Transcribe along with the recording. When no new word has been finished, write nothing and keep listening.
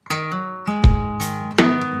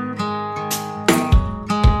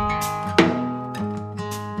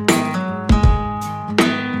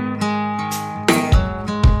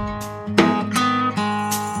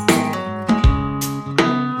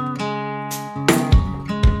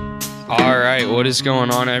right, what is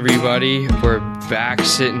going on, everybody? We're back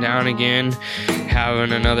sitting down again,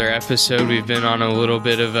 having another episode. We've been on a little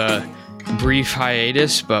bit of a brief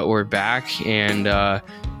hiatus, but we're back and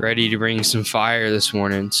ready to bring some fire this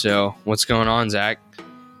morning. So what's going on, Zach?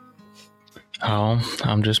 Oh,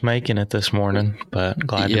 I'm just making it this morning, but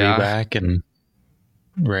glad to be back and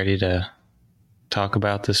ready to talk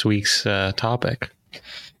about this week's topic.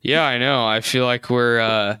 Yeah, I know. I feel like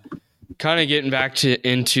we're kind of getting back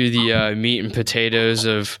into the meat and potatoes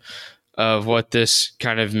of what this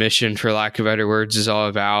kind of mission, for lack of better words, is all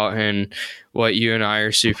about, and what you and I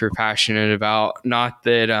are super passionate about. Not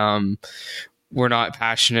that we're not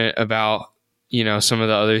passionate about, some of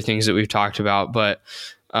the other things that we've talked about, but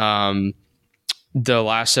the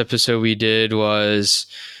last episode we did was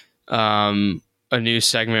a new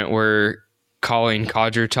segment we're calling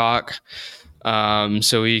Codger Talk.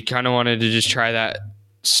 So we kind of wanted to just try that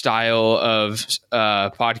style of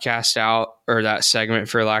podcast out, or that segment,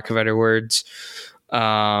 for lack of better words,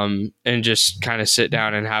 and just kind of sit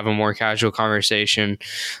down and have a more casual conversation.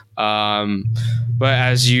 But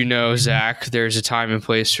as you know, Zach, there's a time and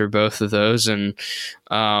place for both of those, and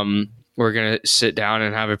we're going to sit down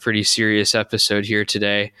and have a pretty serious episode here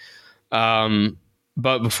today.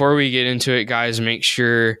 But before we get into it, guys, make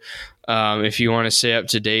sure if you want to stay up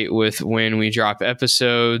to date with when we drop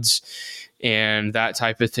episodes and that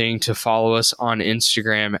type of thing, to follow us on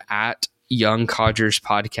Instagram at Young Codgers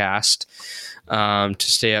Podcast, to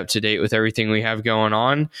stay up to date with everything we have going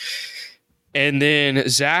on. And then,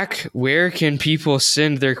 Zach, where can people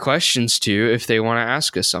send their questions to if they want to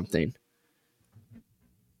ask us something?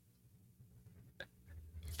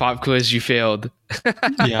 Pop quiz, you failed.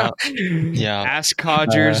 Yeah. Ask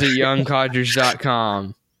Codgers at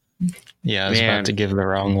youngcodgers.com. Yeah, I was about to give the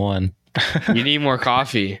wrong one. You need more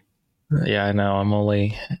coffee. Yeah, I know. I'm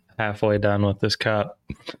only halfway done with this cup.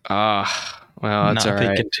 Well, that's all right.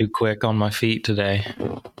 Not thinking too quick on my feet today.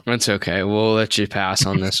 That's okay. We'll let you pass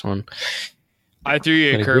on this one. I threw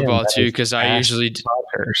you a curveball too, because I usually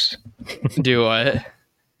do what?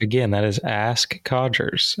 Again, that is Ask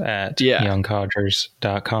Codgers at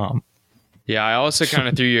youngcodgers.com. Yeah, I also kind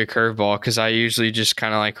of threw you a curveball because I usually just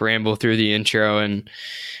kind of like ramble through the intro and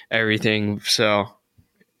everything. So,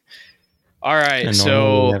 all right. And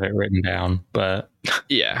so we have it written down, but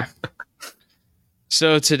yeah.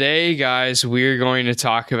 So today, guys, we're going to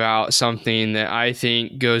talk about something that I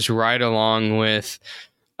think goes right along with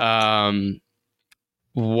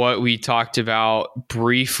what we talked about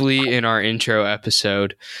briefly in our intro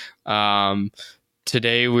episode.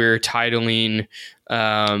 Today, we're titling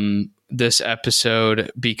this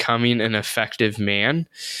episode "Becoming an Effective Man,"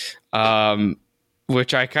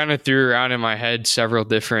 which I kind of threw around in my head several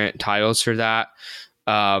different titles for that.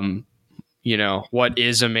 What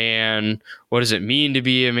is a man? What does it mean to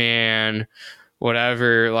be a man?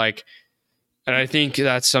 Whatever, and I think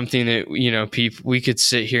that's something that, we could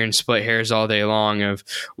sit here and split hairs all day long of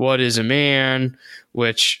what is a man,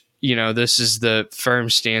 which, this is the firm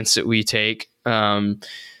stance that we take, as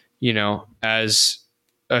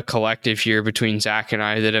a collective here between Zach and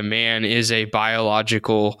I, that a man is a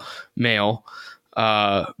biological male,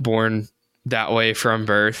 born that way from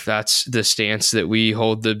birth. That's the stance that we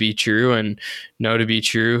hold to be true and know to be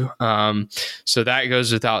true. So that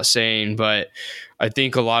goes without saying, but I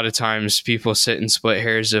think a lot of times people sit and split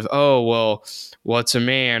hairs of, oh, well, what's a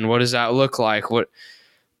man? What does that look like?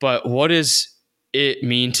 But what does it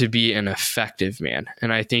mean to be an effective man?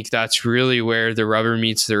 And I think that's really where the rubber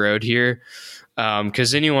meets the road here.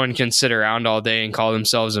 Because anyone can sit around all day and call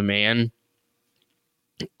themselves a man,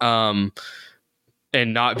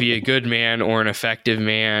 and not be a good man or an effective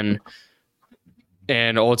man.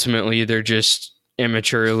 And ultimately they're just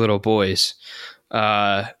immature little boys.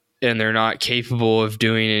 And they're not capable of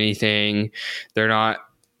doing anything. They're not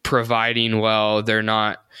providing well. They're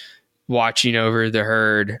not watching over the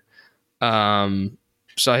herd.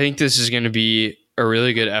 So I think this is going to be a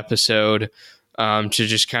really good episode to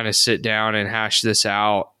just kind of sit down and hash this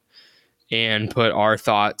out and put our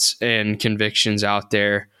thoughts and convictions out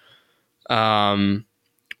there. But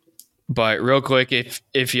real quick,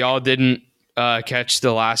 if y'all didn't catch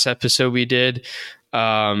the last episode we did,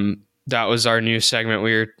 that was our new segment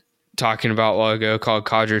we were talking about a while ago called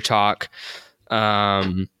Codger Talk.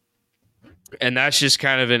 And that's just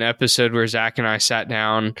kind of an episode where Zach and I sat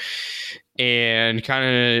down and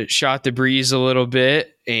kind of shot the breeze a little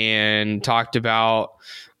bit and talked about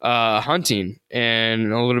hunting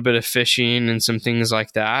and a little bit of fishing and some things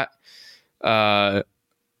like that. I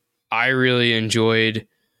really enjoyed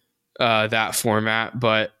that format,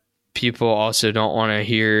 but people also don't want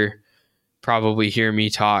to probably hear me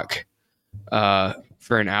talk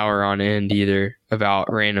for an hour on end either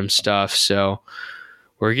about random stuff. So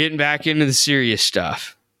we're getting back into the serious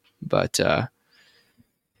stuff. But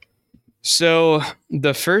so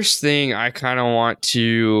the first thing I kind of want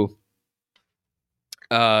to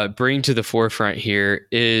bring to the forefront here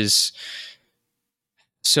is,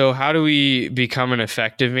 so how do we become an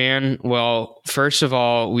effective man? Well, first of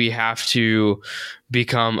all, we have to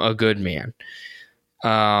become a good man.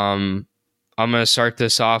 I'm going to start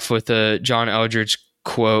this off with a John Eldredge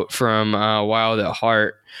quote from Wild at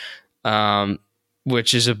Heart,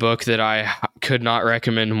 which is a book that I could not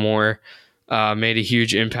recommend more. Made a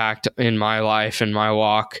huge impact in my life and my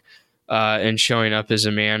walk and showing up as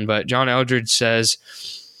a man. But John Eldredge says,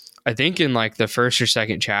 I think in like the first or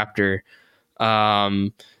second chapter,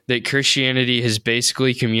 that Christianity has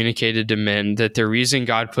basically communicated to men that the reason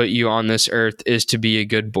God put you on this earth is to be a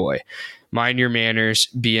good boy. Mind your manners,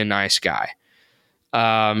 be a nice guy.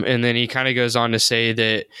 And then he kind of goes on to say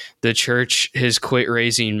that the church has quit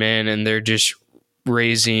raising men and they're just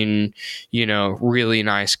raising, really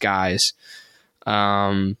nice guys.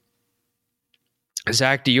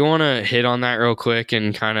 Zach, do you want to hit on that real quick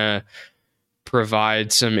and kind of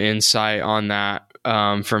provide some insight on that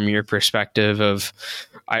from your perspective of,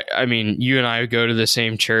 I mean, you and I go to the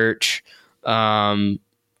same church. I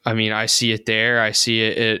see it there. I see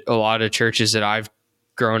it at a lot of churches that I've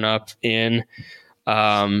grown up in.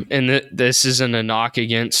 And this isn't a knock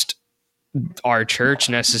against our church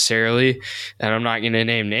necessarily, and I'm not going to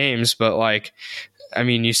name names, but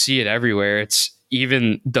you see it everywhere. It's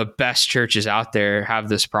even the best churches out there have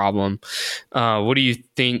this problem. What do you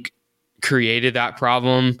think created that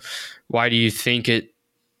problem? Why do you think it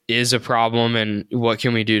is a problem, and what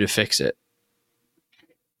can we do to fix it?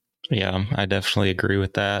 Yeah, I definitely agree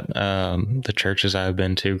with that. The churches I've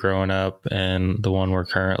been to growing up and the one we're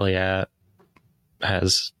currently at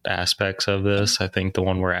has aspects of this. I think the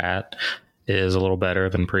one we're at is a little better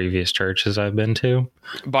than previous churches I've been to.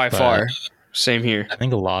 By far. Same here. I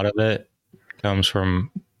think a lot of it comes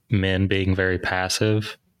from men being very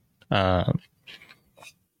passive. And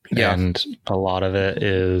a lot of it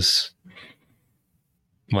is,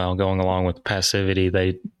 going along with passivity,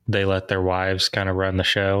 they let their wives kind of run the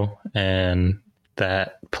show, and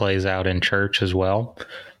that plays out in church as well.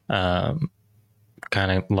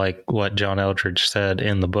 Kind of like what John Eldredge said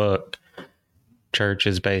in the book, church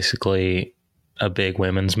is basically a big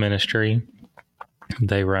women's ministry.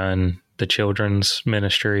 They run the children's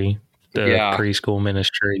ministry, the preschool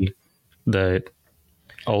ministry, the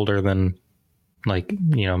older than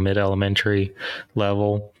mid-elementary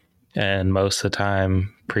level, and most of the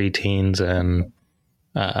time preteens and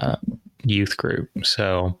youth group.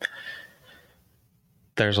 So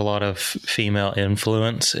there's a lot of female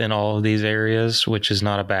influence in all of these areas, which is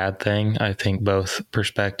not a bad thing. I think both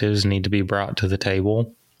perspectives need to be brought to the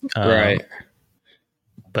table. Right.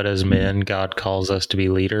 But as men, God calls us to be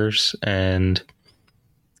leaders, and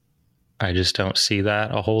I just don't see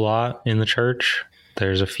that a whole lot in the church.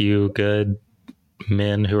 There's a few good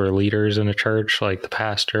men who are leaders in a church, like the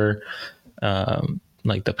pastor,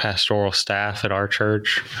 like the pastoral staff at our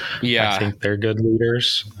church. Yeah. I think they're good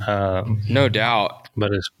leaders. No doubt.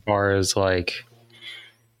 But as far as the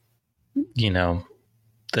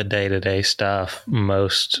day-to-day stuff,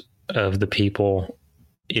 most of the people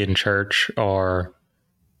in church are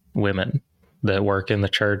women that work in the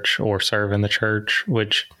church or serve in the church,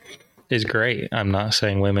 which is great. I'm not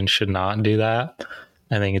saying women should not do that.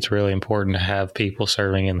 I think it's really important to have people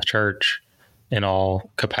serving in the church in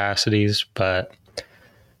all capacities, but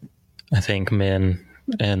I think men,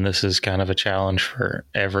 and this is kind of a challenge for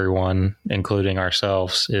everyone, including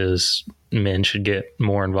ourselves, is men should get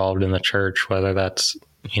more involved in the church, whether that's,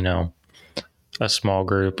 a small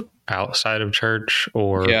group outside of church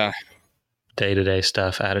or day-to-day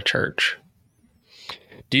stuff at a church.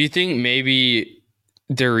 Do you think maybe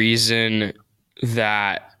the reason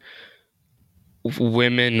that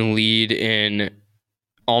women lead in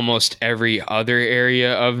almost every other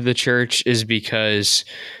area of the church is because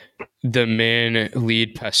the men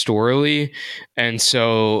lead pastorally, and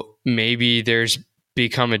so maybe there's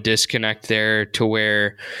become a disconnect there to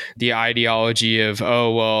where the ideology of,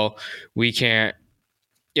 we can't,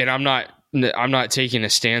 and I'm not taking a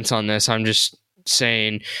stance on this, I'm just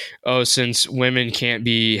saying, since women can't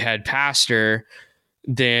be head pastor,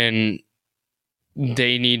 then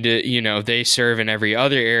they need to, they serve in every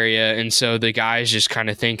other area, and so the guys just kind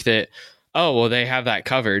of think that, they have that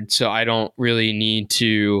covered, so I don't really need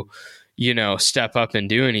to, step up and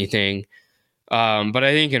do anything. But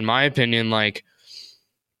I think, in my opinion, men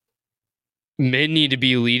need to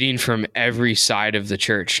be leading from every side of the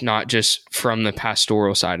church, not just from the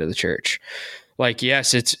pastoral side of the church. like,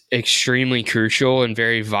 yes, it's extremely crucial and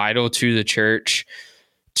very vital to the church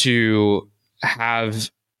to have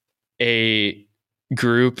a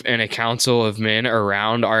group and a council of men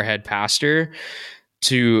around our head pastor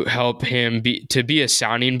to help him be a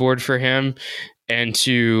sounding board for him, and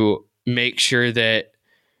to make sure that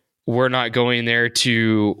we're not going there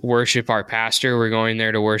to worship our pastor. We're going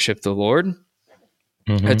there to worship the Lord.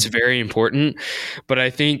 Mm-hmm. That's very important. But I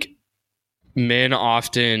think men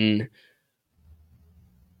often,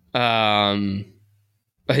 I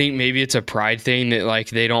think maybe it's a pride thing that like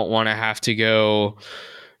they don't want to have to go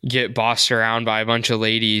get bossed around by a bunch of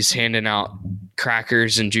ladies handing out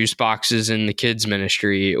crackers and juice boxes in the kids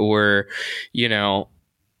ministry, or, you know,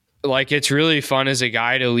 like it's really fun as a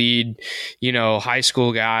guy to lead, you know, high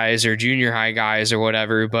school guys or junior high guys or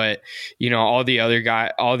whatever. But, you know, all the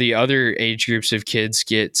other age groups of kids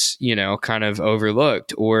gets, you know, kind of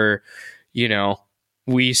overlooked, or, you know,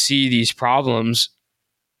 we see these problems.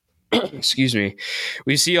 Excuse me.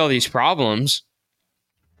 We see all these problems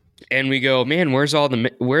and we go, man, where's all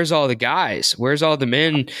the guys? Where's all the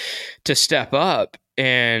men to step up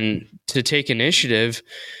and to take initiative?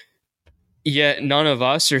 Yet none of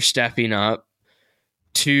us are stepping up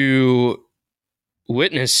to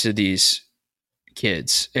witness to these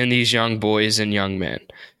kids and these young boys and young men.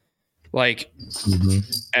 Like,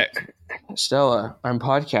 Stella, I'm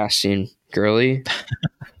podcasting, girly.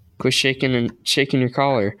 Quit shaking your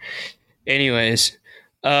collar. Anyways,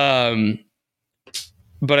 but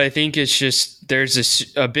I think it's just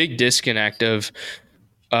there's a big disconnect of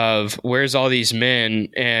where's all these men,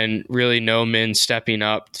 and really no men stepping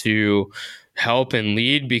up to help and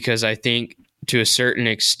lead, because I think to a certain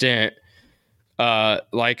extent,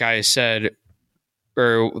 like I said,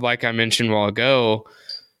 or like I mentioned a while ago,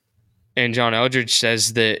 and John Eldredge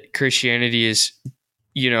says that Christianity is,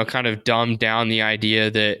 you know, kind of dumbed down the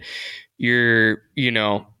idea that you're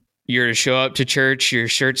to show up to church, your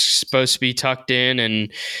shirt's supposed to be tucked in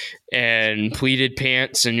and pleated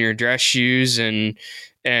pants and your dress shoes, and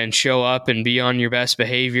show up and be on your best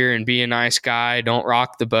behavior and be a nice guy. Don't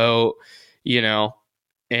rock the boat, you know,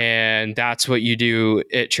 and that's what you do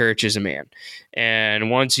at church as a man.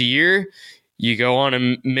 And once a year, you go on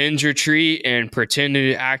a men's retreat and pretend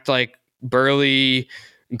to act like burly,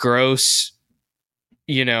 gross,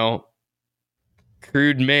 you know,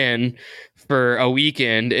 crude men for a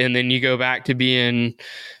weekend. And then you go back to being,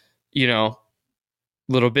 you know,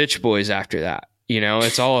 little bitch boys after that. You know,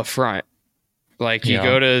 it's all a front. Like you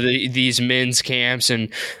go to these men's camps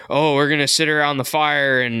and, oh, we're going to sit around the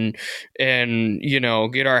fire and, you know,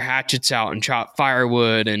 get our hatchets out and chop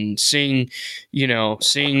firewood and sing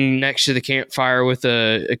next to the campfire with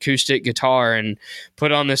a acoustic guitar and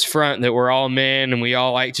put on this front that we're all men and we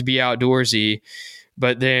all like to be outdoorsy.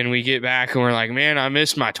 But then we get back and we're like, man, I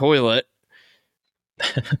missed my toilet.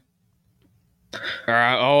 Or,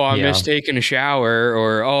 oh, I missed taking a shower.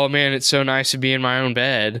 Or, oh man, it's so nice to be in my own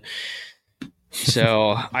bed.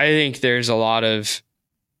 So I think there's a lot of,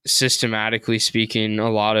 systematically speaking, a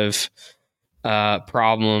lot of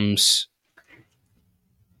problems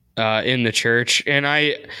in the church. And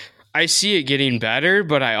I see it getting better,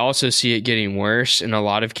 but I also see it getting worse in a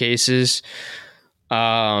lot of cases.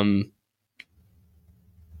 And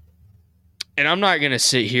I'm not going to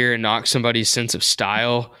sit here and knock somebody's sense of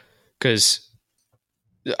style, because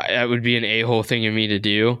that would be an a-hole thing of me to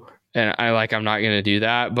do. And I'm not going to do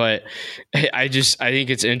that, but I think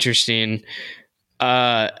it's interesting.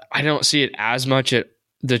 I don't see it as much at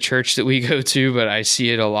the church that we go to, but I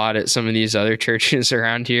see it a lot at some of these other churches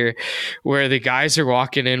around here, where the guys are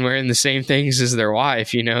walking in wearing the same things as their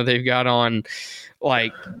wife. You know, they've got on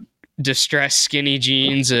like distressed skinny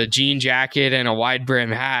jeans, a jean jacket, and a wide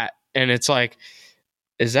brim hat. And it's like,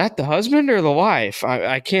 is that the husband or the wife?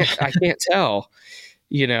 I can't tell.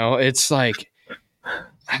 You know, it's like,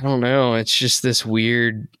 I don't know. It's just this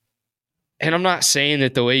weird, and I'm not saying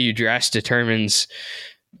that the way you dress determines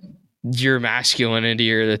your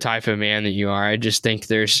masculinity or the type of man that you are. I just think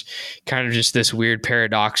there's kind of just this weird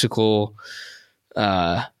paradoxical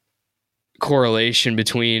correlation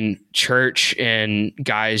between church and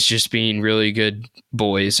guys just being really good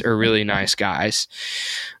boys or really nice guys.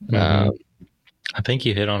 I think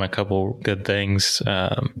you hit on a couple good things.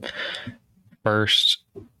 First,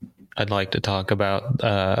 I'd like to talk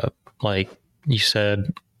about, like you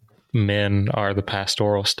said, men are the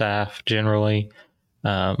pastoral staff generally,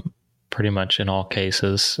 pretty much in all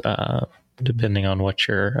cases, depending on what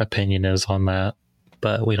your opinion is on that.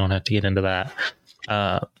 But we don't have to get into that.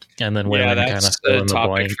 And then women kind of fill in the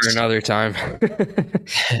blanks for another time.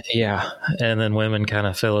 Yeah. And then women kind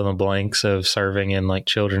of fill in the blanks of serving in like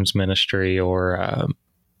children's ministry or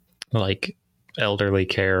like elderly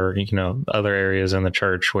care, other areas in the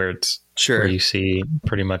church where Sure. where you see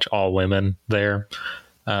pretty much all women there.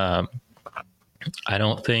 I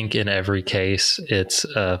don't think in every case it's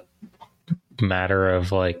a matter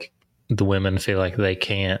of like the women feel like they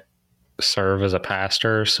can't serve as a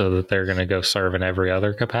pastor, so that they're going to go serve in every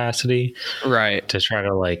other capacity, Right. to try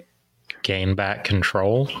to like gain back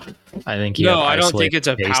control. I think I don't think it's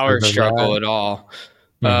a power struggle at all.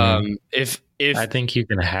 Mm-hmm. If I think you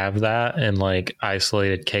can have that in like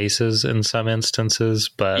isolated cases in some instances,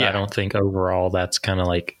 but I don't think overall that's kind of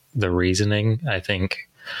like the reasoning. I think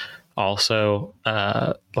also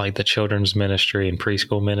like the children's ministry and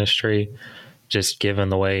preschool ministry, just given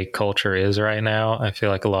the way culture is right now, I feel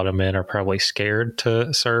like a lot of men are probably scared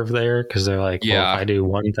to serve there because they're like, well, if I do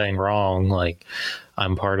one thing wrong, like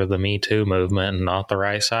I'm part of the Me Too movement and not the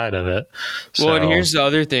right side of it. Well, and here's the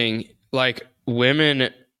other thing, like women,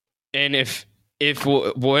 and if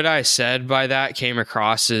what I said by that came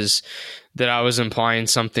across as that I was implying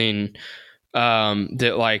something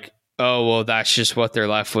that like, oh, well, that's just what they're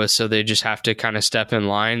left with, so they just have to kind of step in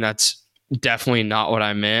line. That's definitely not what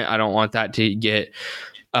I meant. I don't want that to get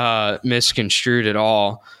misconstrued at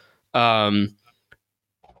all. And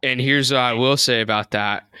here's what I will say about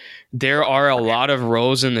that. There are a lot of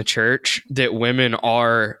roles in the church that women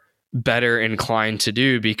are better inclined to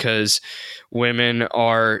do because women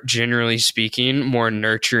are, generally speaking, more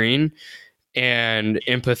nurturing and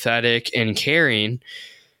empathetic and caring.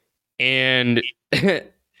 And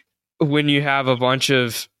when you have a bunch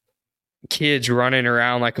of kids running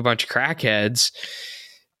around like a bunch of crackheads,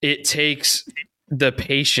 it takes the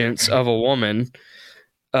patience of a woman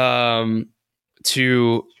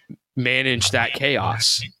to manage that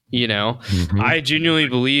chaos. I genuinely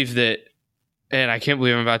believe that, and I can't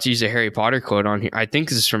believe I'm about to use a Harry Potter quote on here. I think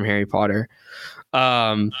this is from Harry Potter.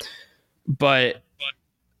 But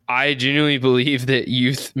I genuinely believe that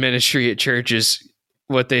youth ministry at church is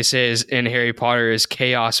what they say is in Harry Potter is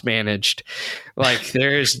chaos managed. Like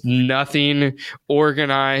there is nothing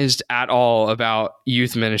organized at all about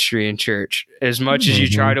youth ministry in church. As much as you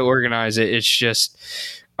try to organize it, it's just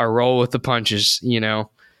a roll with the punches,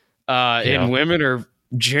 and women are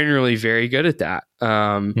generally very good at that.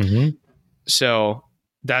 So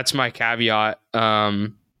that's my caveat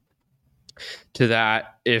to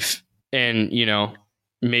that.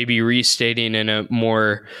 Maybe restating in a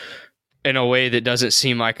way that doesn't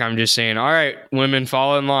seem like I'm just saying, all right, women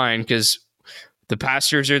fall in line because the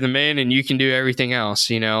pastors are the men and you can do everything else.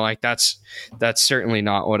 Like that's certainly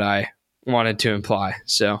not what I wanted to imply.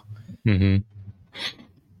 So,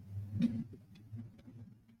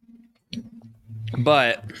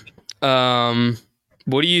 but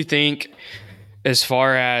what do you think as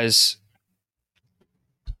far as,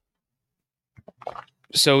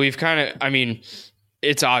 so we've kind of,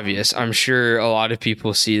 it's obvious. I'm sure a lot of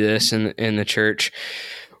people see this in the church.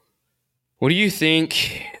 What do you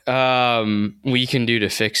think we can do to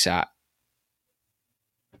fix that?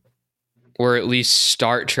 Or at least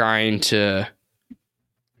start trying to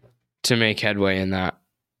make headway in that?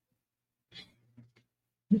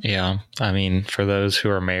 Yeah. For those who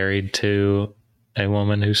are married to a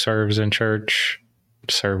woman who serves in church,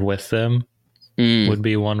 serve with them would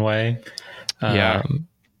be one way.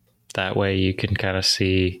 That way you can kind of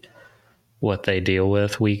see what they deal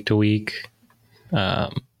with week to week.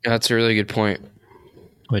 That's a really good point.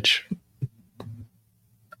 Which,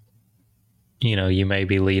 you may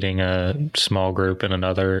be leading a small group in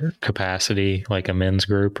another capacity, like a men's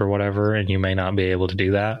group or whatever, and you may not be able to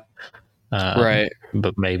do that. Right.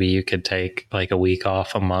 But maybe you could take like a week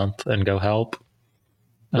off a month and go help.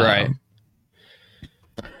 Right.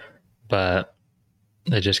 But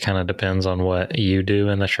it just kind of depends on what you do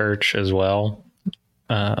in the church as well.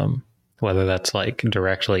 Whether that's like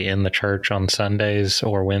directly in the church on Sundays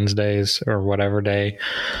or Wednesdays or whatever day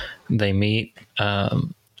they meet.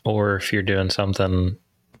 Or if you're doing something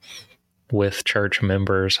with church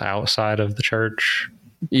members outside of the church,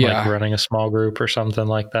 like running a small group or something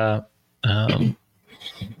like that. I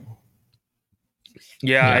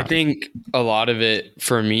think a lot of it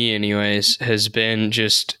for me anyways has been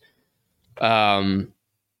just, and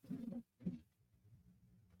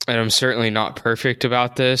I'm certainly not perfect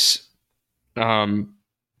about this,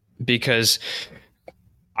 because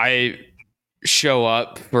I show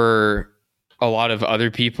up for a lot of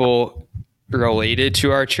other people related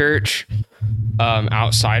to our church,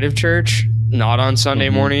 outside of church, not on Sunday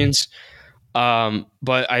mornings. But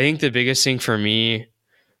I think the biggest thing for me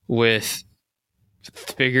with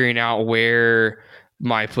figuring out where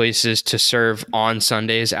my place is to serve on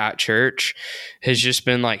Sundays at church has just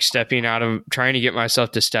been like trying to get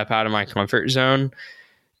myself to step out of my comfort zone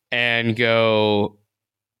and go,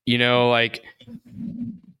 you know, like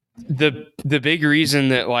the big reason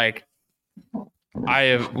that like I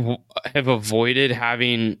have avoided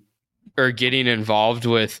having or getting involved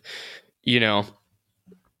with, you know,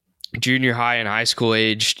 junior high and high school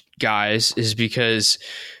aged guys is because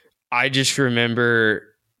I just remember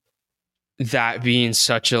that being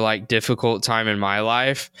such a like difficult time in my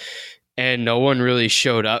life, and no one really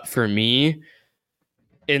showed up for me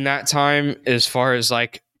in that time as far as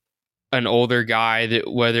like an older guy,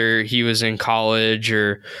 that whether he was in college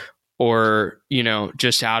or you know,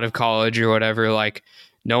 just out of college or whatever, like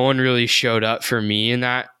no one really showed up for me in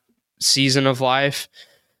that season of life.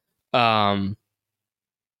 And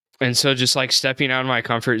so just like stepping out of my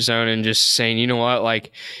comfort zone and just saying, you know what,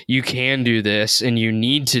 like you can do this and you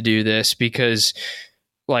need to do this, because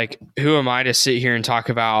like who am I to sit here and talk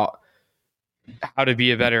about how to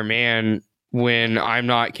be a better man when I'm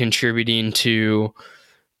not contributing to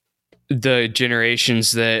the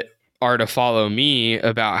generations that are to follow me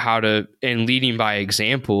about how to, and leading by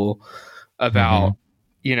example about,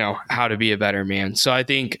 you know, how to be a better man. So I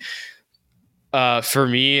think for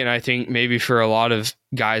me, and I think maybe for a lot of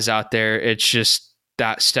guys out there, it's just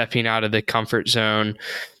that stepping out of the comfort zone,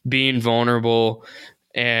 being vulnerable.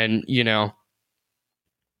 And, you know,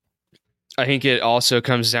 I think it also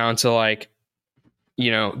comes down to like, you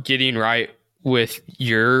know, getting right with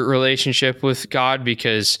your relationship with God,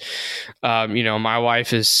 because, you know, my wife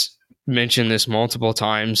has mentioned this multiple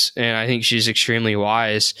times and I think she's extremely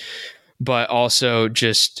wise, but also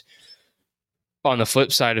just on the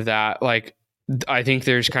flip side of that, like, I think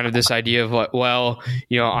there's kind of this idea of like, well,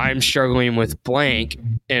 you know, I'm struggling with blank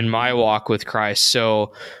in my walk with Christ.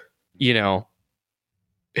 So, you know,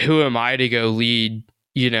 who am I to go lead,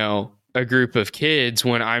 you know, a group of kids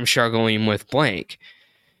when I'm struggling with blank?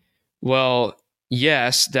 Well,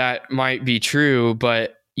 yes, that might be true,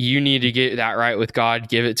 but you need to get that right with God,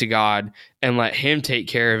 give it to God and let him take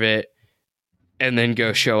care of it, and then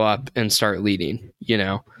go show up and start leading, you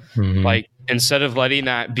know? Like, instead of letting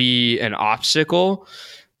that be an obstacle,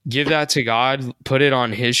 give that to God, put it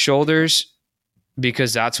on his shoulders,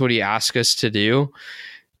 because that's what he asked us to do.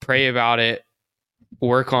 Pray about it,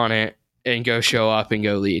 work on it, and go show up and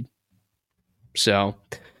go lead. So,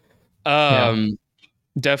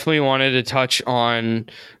 definitely wanted to touch on,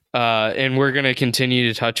 and we're going to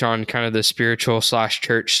continue to touch on kind of the spiritual /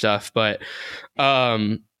 church stuff, but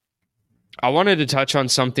I wanted to touch on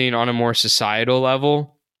something on a more societal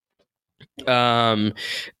level. And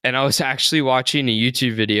I was actually watching a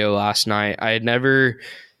YouTube video last night. I had never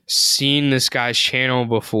seen this guy's channel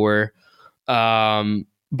before,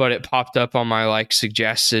 but it popped up on my like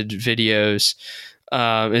suggested videos.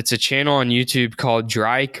 It's a channel on YouTube called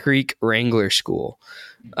Dry Creek Wrangler School.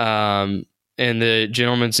 And the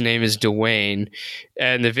gentleman's name is Dwayne.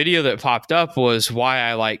 And the video that popped up was why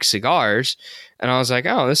I like cigars. And I was like,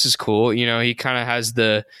 oh, this is cool. You know, he kind of has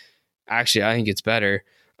actually, I think it's better.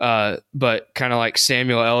 But kind of like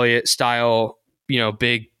Samuel Elliott style, you know,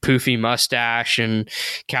 big poofy mustache and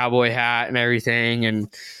cowboy hat and everything.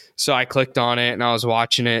 And so I clicked on it and I was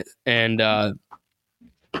watching it. And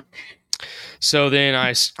so then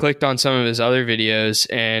I clicked on some of his other videos,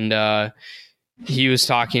 and he was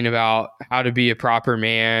talking about how to be a proper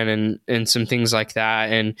man and some things like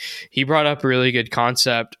that. And he brought up a really good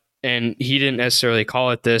concept, and he didn't necessarily call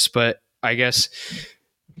it this, but I guess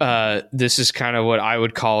this is kind of what I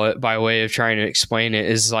would call it by way of trying to explain it,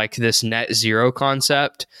 is like this net zero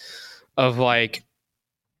concept of like,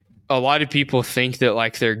 a lot of people think that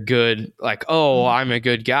like they're good, like, oh, I'm a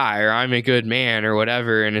good guy or I'm a good man or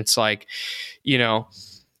whatever. And it's like, you know,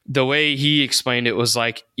 the way he explained it was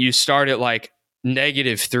like, you start at like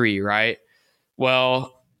 -3, right?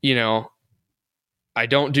 Well, you know, I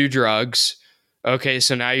don't do drugs. Okay,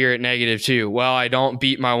 so now you're at -2. Well, I don't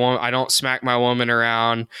beat my woman. I don't smack my woman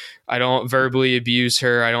around. I don't verbally abuse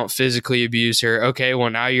her. I don't physically abuse her. Okay, well,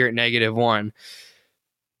 now you're at -1.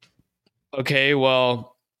 Okay,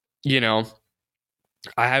 well, you know,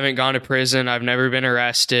 I haven't gone to prison. I've never been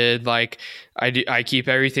arrested. Like, I keep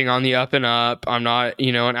everything on the up and up. I'm not,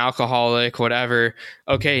 you know, an alcoholic, whatever.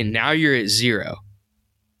 Okay, now you're at 0.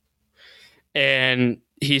 And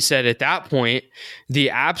he said at that point,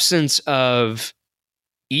 the absence of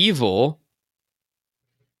evil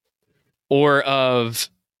or of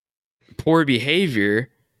poor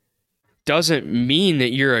behavior doesn't mean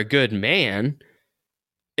that you're a good man.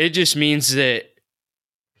 It just means that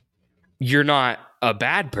you're not a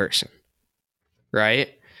bad person,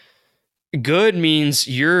 right? Good means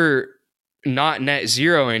you're not net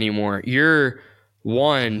 0 anymore. You're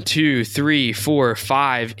 1, 2, 3, 4,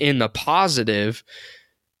 5 in the positive,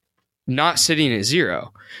 not sitting at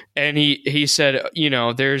zero. And he said,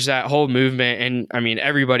 there's that whole movement. And I mean,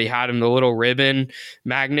 everybody had him, the little ribbon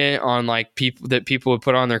magnet on like people would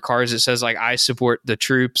put on their cars. It says like, I support the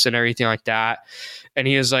troops and everything like that. And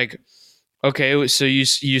he was like, okay, so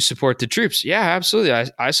you support the troops? Yeah,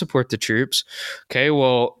 absolutely. I support the troops. Okay,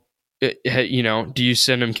 well, do you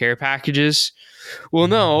send them care packages? Well,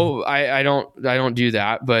 no, I don't do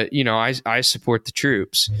that, but I support the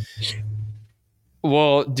troops.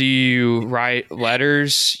 Well, do you write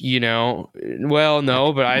letters? Well,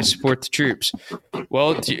 no, but I support the troops.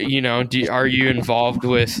 Well, are you involved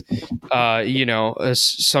with,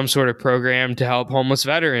 some sort of program to help homeless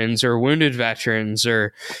veterans or wounded veterans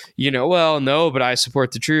or, well, no, but I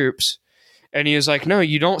support the troops. And he was like, no,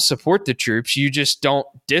 you don't support the troops. You just don't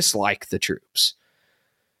dislike the troops,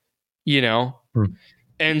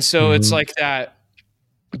 And so it's like that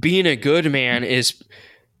being a good man is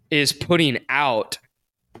putting out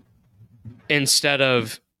instead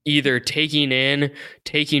of either taking in,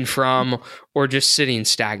 taking from, or just sitting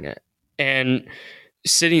stagnant. And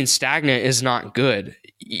sitting stagnant is not good.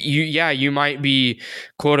 You might be,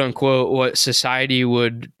 quote unquote, what society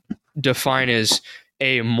would define as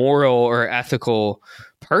a moral or ethical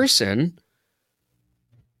person.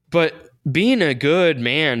 But being a good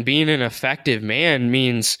man, being an effective man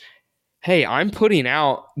means, hey, I'm putting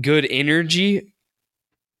out good energy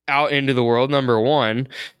out into the world, number one,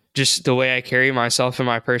 just the way I carry myself and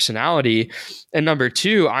my personality. And number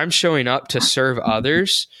two, I'm showing up to serve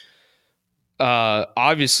others.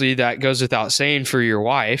 Obviously, that goes without saying for your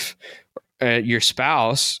wife, your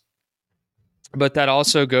spouse. But that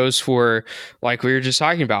also goes for, like we were just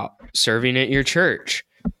talking about, serving at your church,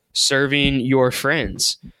 serving your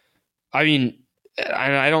friends. I mean,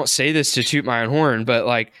 I don't say this to toot my own horn, but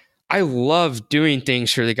like, I love doing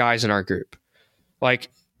things for the guys in our group. Like,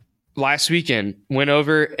 last weekend, went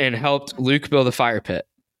over and helped Luke build a fire pit.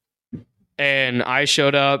 And I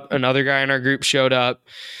showed up. Another guy in our group showed up.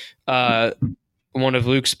 One of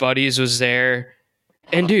Luke's buddies was there.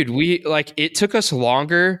 And dude, it took us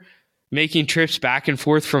longer making trips back and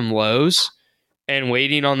forth from Lowe's and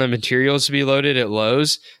waiting on the materials to be loaded at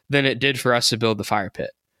Lowe's than it did for us to build the fire pit.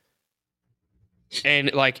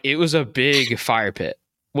 And like, it was a big fire pit.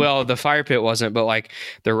 Well, the fire pit wasn't, but like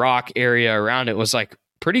the rock area around it was like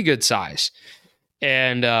pretty good size.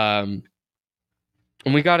 And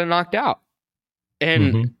we got it knocked out.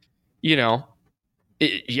 And,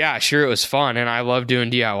 sure, it was fun. And I love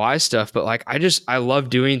doing DIY stuff, but like, I love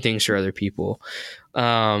doing things for other people.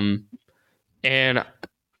 And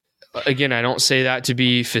again, I don't say that to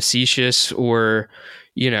be facetious or,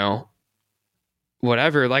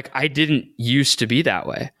 whatever. Like, I didn't used to be that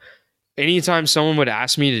way. Anytime someone would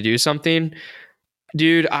ask me to do something,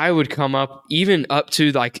 dude, I would come up even up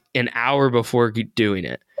to like an hour before doing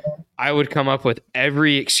it. I would come up with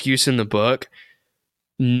every excuse in the book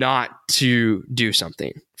not to do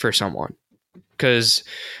something for someone because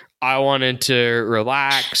I wanted to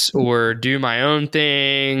relax or do my own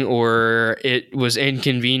thing, or it was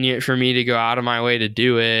inconvenient for me to go out of my way to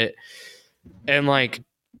do it. And like,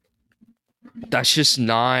 it's just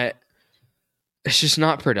not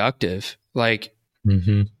productive. Like,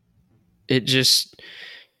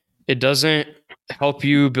 it doesn't help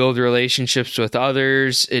you build relationships with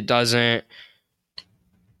others. It doesn't,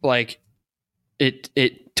 like,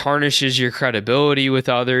 it tarnishes your credibility with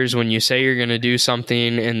others when you say you're going to do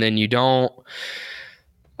something and then you don't.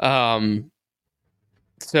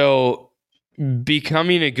 So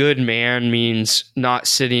becoming a good man means not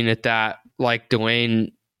sitting at that, like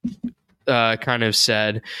Dwayne kind of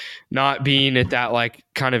said, not being at that like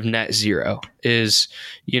kind of net zero is,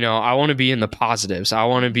 I want to be in the positives. I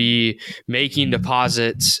want to be making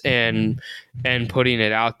deposits and putting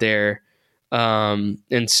it out there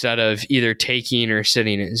instead of either taking or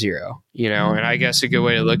sitting at zero, and I guess a good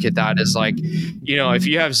way to look at that is like, if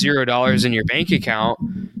you have $0 in your bank account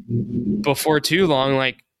before too long,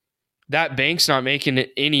 like that bank's not making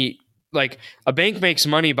it any. Like, a bank makes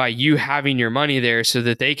money by you having your money there so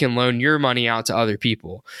that they can loan your money out to other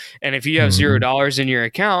people. And if you have $0 in your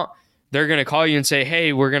account, they're going to call you and say,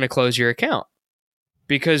 hey, we're going to close your account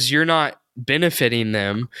because you're not benefiting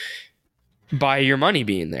them by your money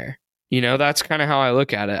being there. That's kind of how I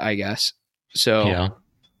look at it, I guess. So yeah.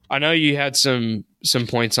 I know you had some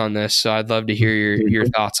points on this, so I'd love to hear your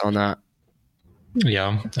thoughts on that.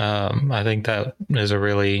 Yeah, I think that is a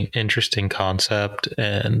really interesting concept,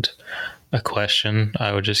 and a question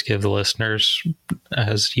I would just give the listeners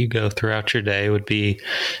as you go throughout your day would be,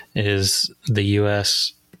 is the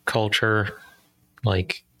U.S. culture,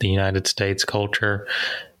 like the United States culture,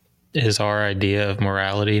 is our idea of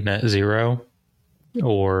morality net zero,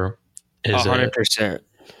 or is it 100%.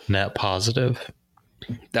 net positive?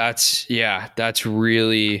 That's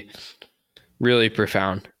really, really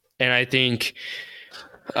profound. And I think,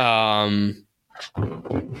 I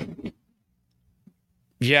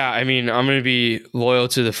mean, I'm going to be loyal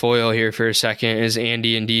to the foil here for a second, as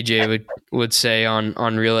Andy and DJ would say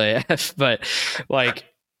on Real AF. But like,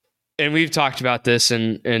 and we've talked about this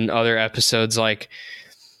in other episodes, like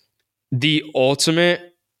the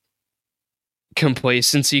ultimate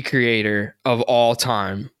complacency creator of all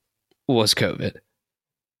time was COVID.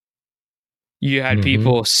 You had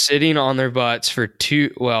people sitting on their butts for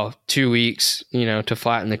 2 weeks, to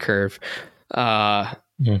flatten the curve.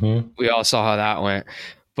 We all saw how that went.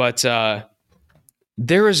 But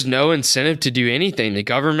there was no incentive to do anything. The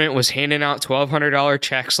government was handing out $1,200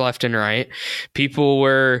 checks left and right. People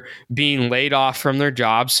were being laid off from their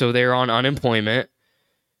jobs, so they were on unemployment.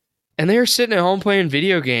 And they were sitting at home playing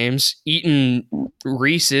video games, eating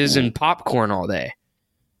Reese's and popcorn all day.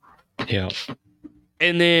 Yeah.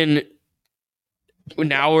 And then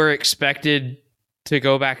now we're expected to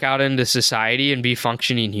go back out into society and be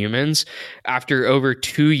functioning humans after over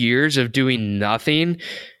 2 years of doing nothing.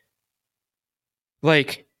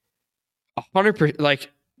 Like 100%,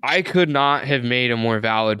 like I could not have made a more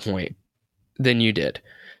valid point than you did.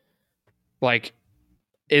 Like,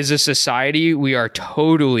 as a society, we are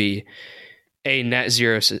totally a net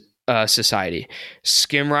zero society.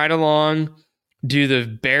 Skim right along, do the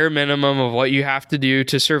bare minimum of what you have to do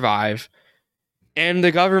to survive, and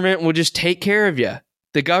the government will just take care of you.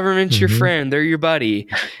 The government's your friend. They're your buddy.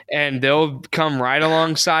 And they'll come right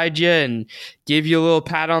alongside you and give you a little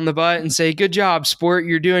pat on the butt and say, good job, sport.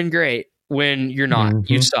 You're doing great. When you're not.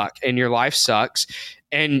 You suck. And your life sucks.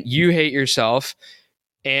 And you hate yourself.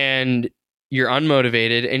 And you're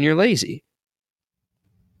unmotivated. And you're lazy.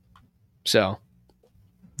 So.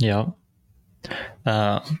 Yeah.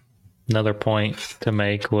 Another point to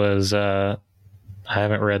make was... I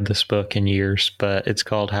haven't read this book in years, but it's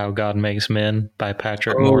called How God Makes Men by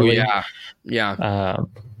Patrick Morley. Yeah.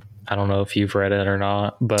 I don't know if you've read it or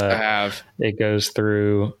not, but I have. It goes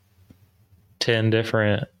through 10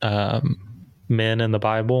 different men in the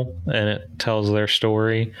Bible, and it tells their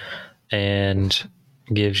story and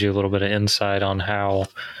gives you a little bit of insight on how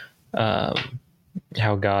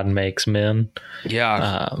God makes men.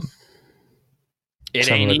 Yeah. It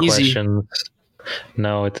some ain't of the easy. Questions,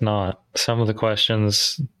 no, it's not. Some of the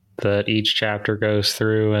questions that each chapter goes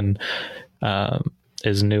through and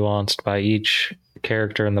is nuanced by each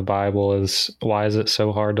character in the Bible is, why is it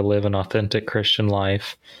so hard to live an authentic Christian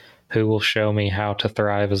life? Who will show me how to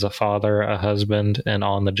thrive as a father, a husband, and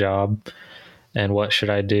on the job? And what should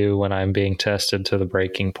I do when I'm being tested to the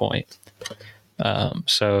breaking point?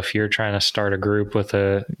 So if you're trying to start a group with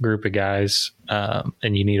a group of guys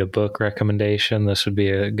and you need a book recommendation, this would be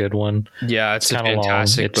a good one. Yeah, it's kind of long.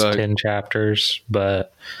 It's 10 chapters,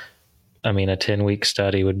 but I mean, a 10-week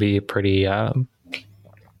study would be pretty...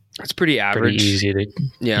 it's pretty average. Pretty easy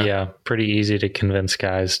to, pretty easy to convince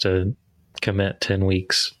guys to commit 10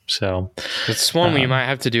 weeks. So it's one we might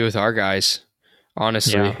have to do with our guys.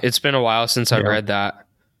 Honestly, it's been a while since I've read that.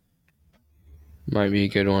 Might be a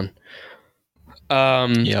good one.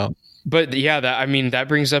 But that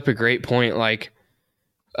brings up a great point. Like,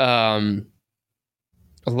 look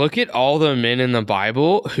at all the men in the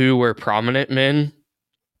Bible who were prominent men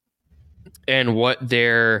and what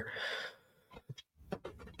their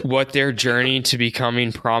journey to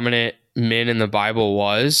becoming prominent men in the Bible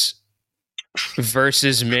was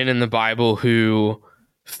versus men in the Bible who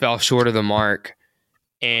fell short of the mark.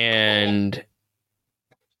 And,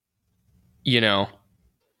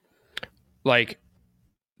 like,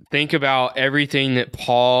 think about everything that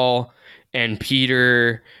Paul and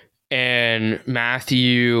Peter and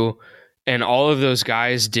Matthew and all of those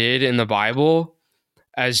guys did in the Bible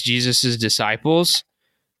as Jesus's disciples.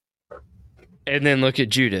 And then look at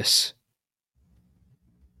Judas.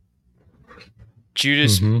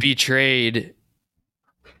 Judas betrayed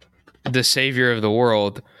the Savior of the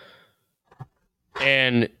world.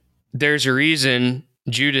 And there's a reason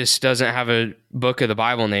Judas doesn't have a book of the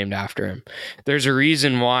Bible named after him. There's a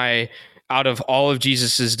reason why out of all of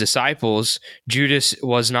Jesus's disciples, Judas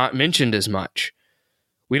was not mentioned as much.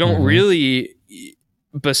 We don't really,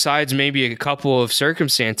 besides maybe a couple of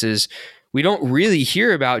circumstances, we don't really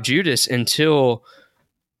hear about Judas until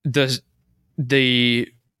the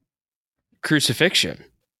crucifixion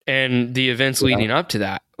and the events leading up to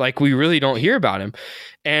that. Like, we really don't hear about him.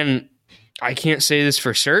 And I can't say this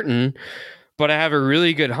for certain, but I have a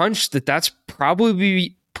really good hunch that that's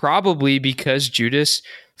probably because Judas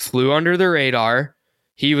flew under the radar.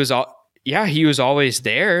 He was always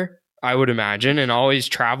there. I would imagine, and always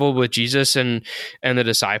traveled with Jesus and the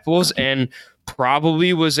disciples, and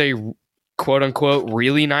probably was a quote unquote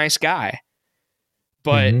really nice guy,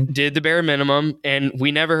 but did the bare minimum, and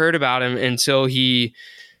we never heard about him until he,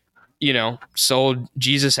 sold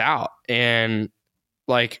Jesus out. And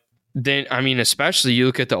like, then, I mean, especially you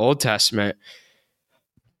look at the Old Testament,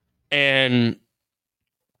 and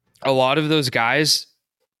a lot of those guys'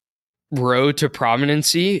 road to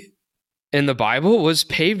prominency in the Bible was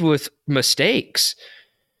paved with mistakes.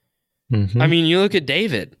 I mean, you look at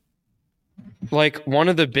David, like one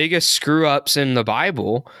of the biggest screw ups in the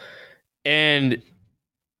Bible, and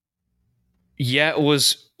yet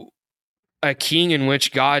was a king in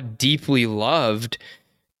which God deeply loved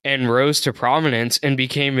and rose to prominence and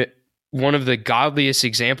became one of the godliest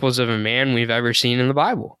examples of a man we've ever seen in the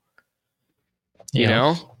Bible. You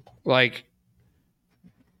know, like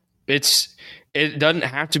it doesn't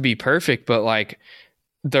have to be perfect, but like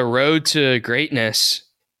the road to greatness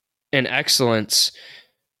and excellence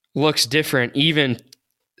looks different even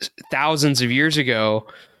thousands of years ago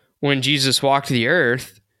when Jesus walked the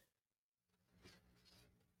earth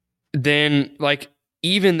than like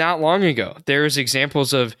even that long ago. There's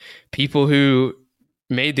examples of people who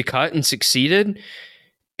made the cut and succeeded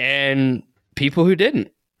and people who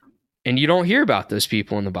didn't. And you don't hear about those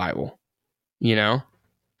people in the Bible, you know?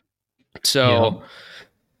 So,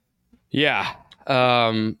 yeah.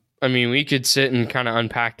 I mean, we could sit and kind of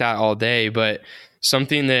unpack that all day, but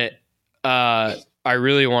something that I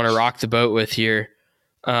really want to rock the boat with here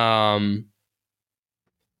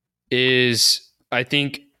is, I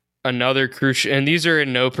think, another crucial, and these are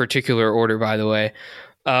in no particular order, by the way.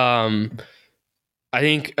 I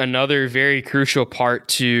think another very crucial part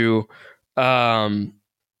to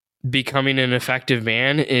becoming an effective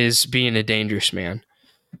man is being a dangerous man.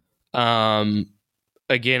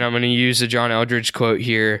 Again, I'm going to use a John Eldredge quote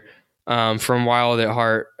here from Wild at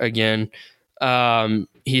Heart again.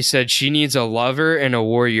 He said, "She needs a lover and a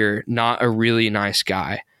warrior, not a really nice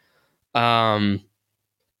guy."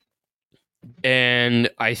 And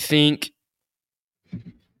I think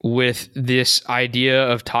with this idea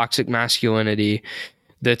of toxic masculinity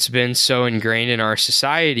that's been so ingrained in our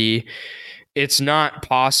society, it's not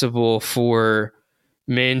possible for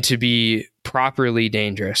men to be properly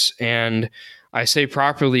dangerous. And I say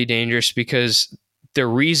properly dangerous because the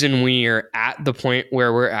reason we are at the point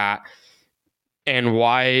where we're at and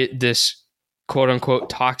why this quote unquote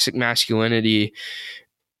toxic masculinity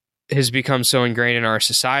has become so ingrained in our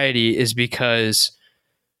society is because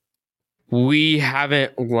we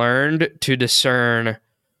haven't learned to discern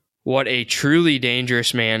what a truly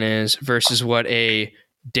dangerous man is versus what a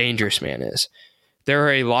dangerous man is. There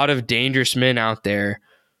are a lot of dangerous men out there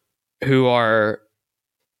who are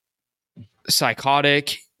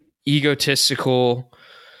psychotic, egotistical,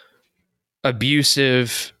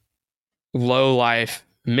 abusive, low-life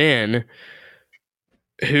men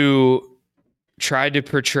who tried to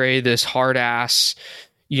portray this hard-ass,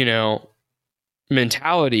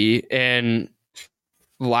 mentality and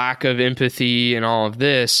lack of empathy and all of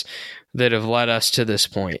this that have led us to this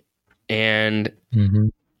point. And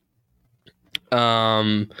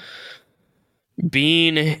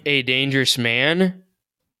being a dangerous man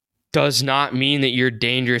does not mean that you're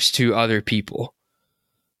dangerous to other people.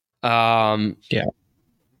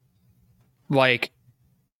 Like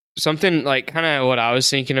something like kind of what I was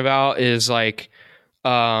thinking about is like,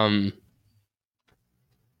 what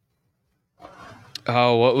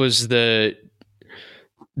was the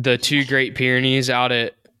two Great Pyrenees out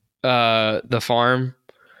at the farm?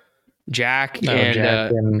 Jack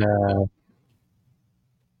and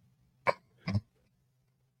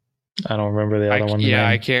I don't remember the other one's name.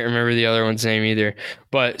 I can't remember the other one's name either.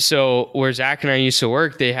 But so where Zach and I used to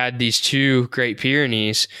work, they had these two Great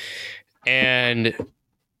Pyrenees, and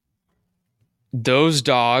those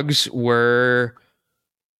dogs were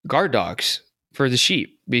guard dogs for the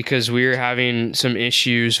sheep because we were having some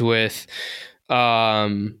issues with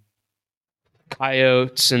coyotes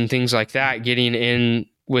and things like that getting in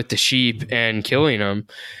with the sheep and killing them.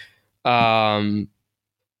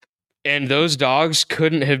 And those dogs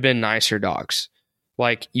couldn't have been nicer dogs.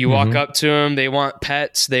 Like you walk up to them, they want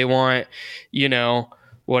pets, they want,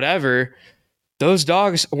 whatever. Those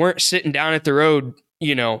dogs weren't sitting down at the road,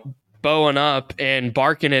 bowing up and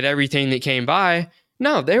barking at everything that came by.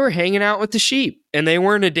 No, they were hanging out with the sheep, and they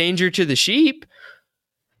weren't a danger to the sheep.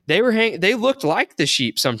 They looked like the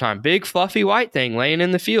sheep sometimes, big fluffy white thing laying in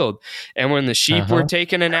the field. And when the sheep were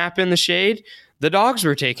taking a nap in the shade, the dogs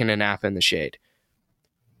were taking a nap in the shade.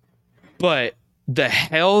 But the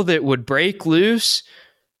hell that would break loose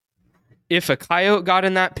if a coyote got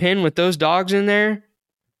in that pen with those dogs in there,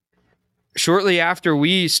 shortly after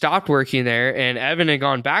we stopped working there and Evan had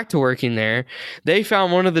gone back to working there, they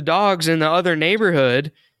found one of the dogs in the other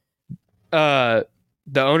neighborhood. The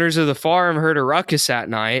owners of the farm heard a ruckus that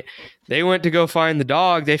night. They went to go find the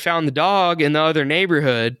dog. They found the dog in the other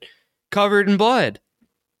neighborhood covered in blood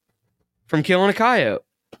from killing a coyote.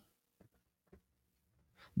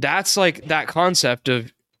 That's like that concept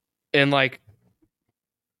of,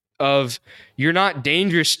 you're not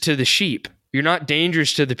dangerous to the sheep. You're not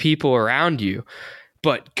dangerous to the people around you.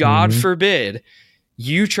 But God forbid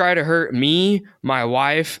you try to hurt me, my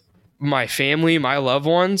wife, my family, my loved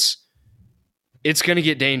ones. It's going to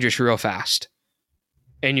get dangerous real fast.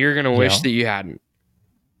 And you're going to wish that you hadn't.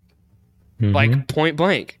 Like point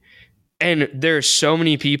blank. And there's so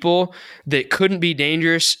many people that couldn't be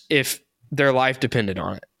dangerous if their life depended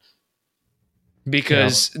on it.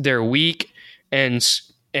 Because they're weak and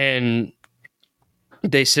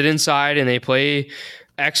they sit inside and they play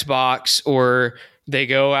Xbox, or they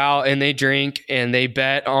go out and they drink and they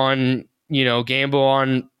bet on, gamble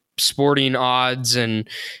on sporting odds and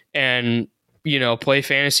play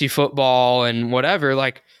fantasy football and whatever.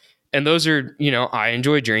 Like, and those are, I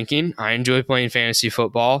enjoy drinking. I enjoy playing fantasy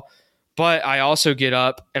football, but I also get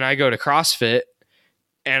up and I go to CrossFit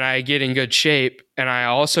and I get in good shape. And I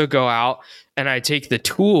also go out and I take the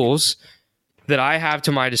tools that I have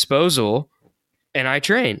to my disposal and I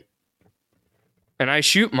train and I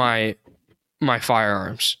shoot my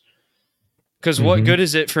firearms. Because what good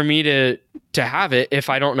is it for me to have it if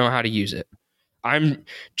I don't know how to use it? I'm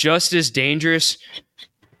just as dangerous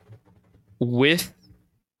with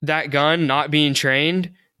that gun not being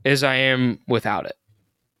trained as I am without it.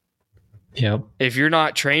 Yep. If you're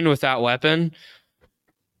not trained with that weapon,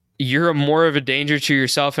 you're more of a danger to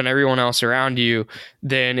yourself and everyone else around you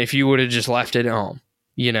than if you would have just left it at home,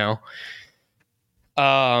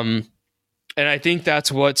 And I think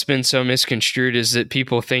that's what's been so misconstrued, is that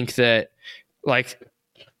people think that like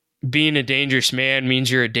being a dangerous man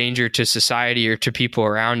means you're a danger to society or to people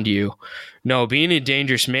around you. No, being a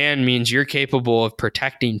dangerous man means you're capable of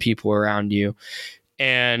protecting people around you.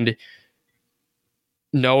 And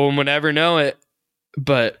no one would ever know it,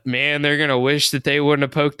 but man, they're going to wish that they wouldn't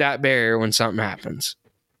have poked that bear when something happens.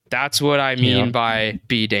 That's what I mean by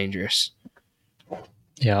be dangerous.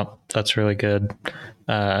 Yeah, that's really good.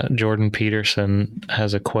 Jordan Peterson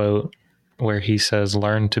has a quote where he says,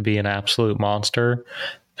 "Learn to be an absolute monster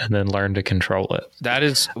and then learn to control it." That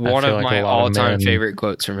is one of my all-time favorite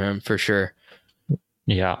quotes from him, for sure.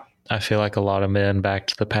 Yeah, I feel like a lot of men, back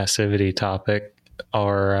to the passivity topic,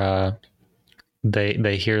 are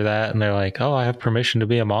they hear that and they're like, "Oh, I have permission to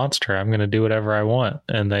be a monster. I'm going to do whatever I want."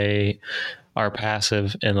 And they are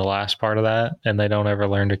passive in the last part of that, and they don't ever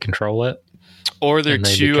learn to control it. Or they're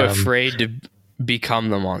too afraid to become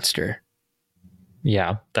the monster.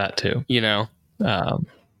 Yeah, that too.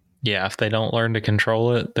 If they don't learn to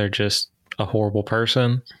control it, they're just a horrible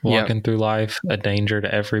person walking through life, a danger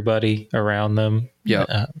to everybody around them,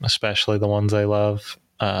 especially the ones they love.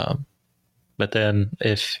 But then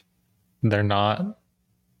if they're not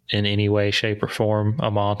in any way, shape, or form a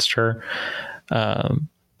monster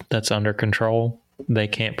that's under control, they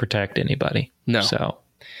can't protect anybody. No. So,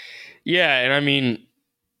 yeah, and I mean,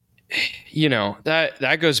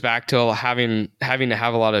 that goes back to having to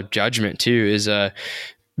have a lot of judgment too. Is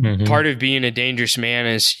part of being a dangerous man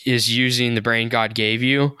is using the brain God gave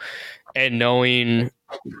you and knowing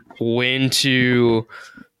when to,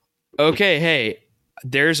 okay, hey,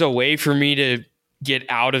 there's a way for me to get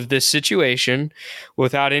out of this situation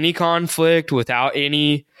without any conflict, without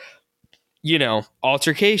any,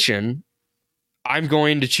 altercation. I'm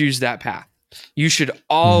going to choose that path. You should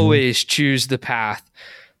always choose the path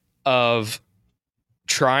of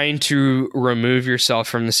trying to remove yourself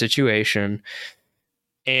from the situation.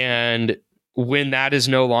 And when that is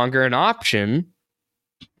no longer an option,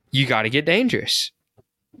 you got to get dangerous.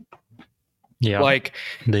 Yeah. Like,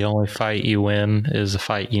 the only fight you win is a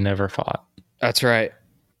fight you never fought. That's right.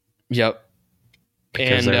 Yep.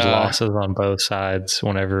 Because there's losses on both sides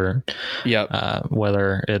whenever,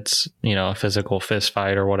 whether it's, a physical fist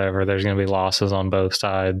fight or whatever, there's going to be losses on both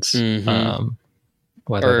sides.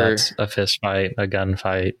 Whether that's a fist fight, a gun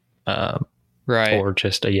fight, right, or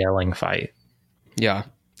just a yelling fight. Yeah.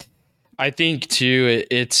 I think too,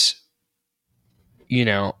 it's,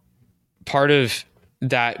 part of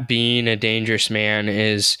that being a dangerous man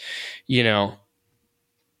is,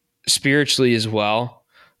 spiritually as well.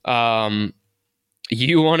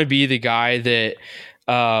 You want to be the guy that,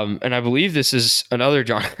 and I believe this is another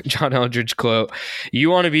John Eldridge quote. You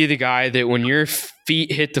want to be the guy that when your feet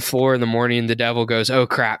hit the floor in the morning, the devil goes, "Oh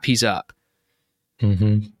crap, he's up."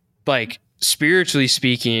 Like, spiritually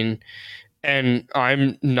speaking, And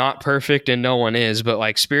I'm not perfect and no one is, but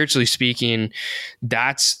like spiritually speaking,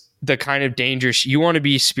 that's the kind of dangerous you want to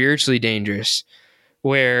be spiritually dangerous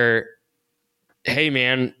where, hey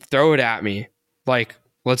man, throw it at me. Like,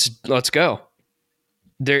 let's go.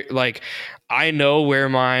 There, like, I know where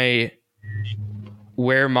my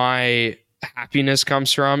happiness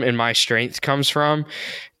comes from and my strength comes from.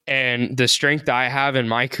 And the strength I have in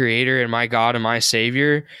my creator and my God and my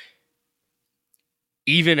savior,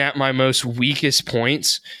 even at my most weakest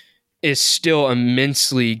points, is still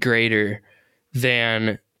immensely greater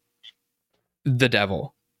than the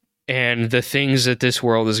devil and the things that this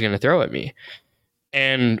world is going to throw at me.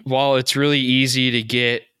 And while it's really easy to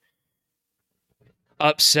get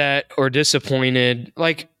upset or disappointed,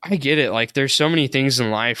 like, I get it. Like, there's so many things in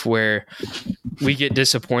life where we get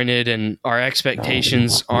disappointed and our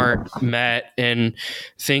expectations aren't met and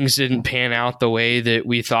things didn't pan out the way that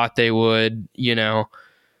we thought they would, you know.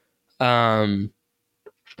 But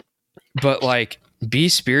like, be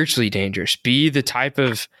spiritually dangerous. Be the type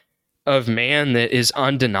of man that is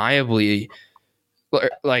undeniably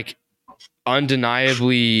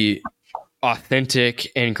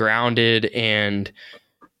authentic and grounded, and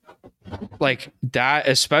like that,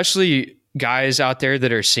 especially guys out there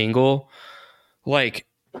that are single, like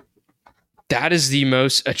that is the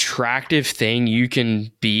most attractive thing you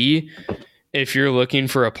can be if you're looking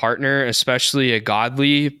for a partner, especially a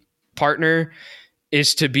godly partner,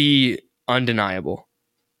 is to be undeniable.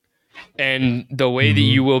 And the way that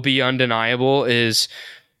you will be undeniable is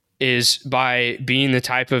by being the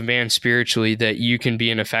type of man spiritually that you can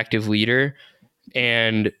be an effective leader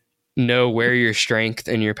and know where your strength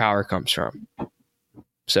and your power comes from.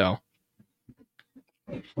 So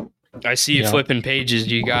I see you flipping pages.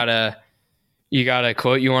 You got a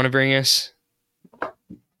quote you want to bring us?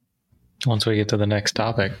 Once we get to the next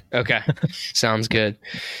topic. Okay. Sounds good.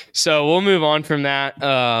 So we'll move on from that.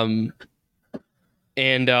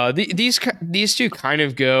 These two kind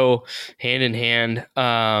of go hand in hand,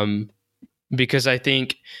 because I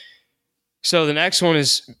think, so the next one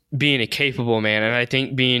is being a capable man. And I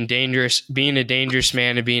think being a dangerous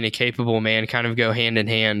man and being a capable man kind of go hand in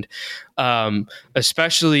hand,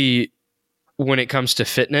 especially when it comes to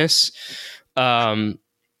fitness.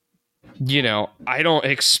 You know, I don't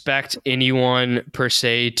expect anyone per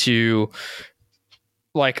se to,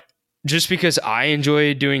 like, just because I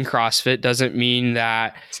enjoy doing CrossFit doesn't mean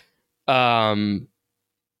that other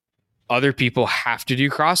people have to do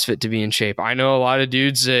CrossFit to be in shape. I know a lot of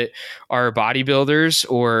dudes that are bodybuilders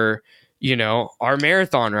or, you know, are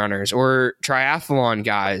marathon runners or triathlon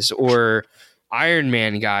guys or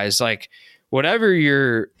Ironman guys. Like, whatever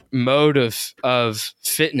your mode of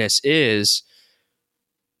fitness is,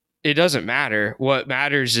 it doesn't matter. What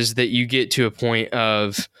matters is that you get to a point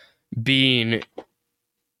of being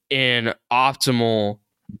in optimal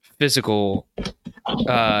physical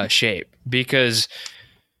shape, because,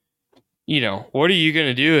 you know, what are you going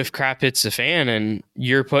to do if crap hits the fan and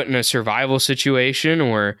you're put in a survival situation,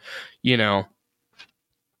 or, you know,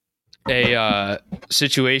 a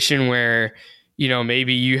situation where, you know,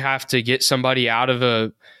 maybe you have to get somebody out of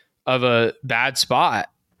a bad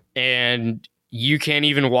spot and you can't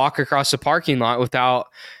even walk across a parking lot without,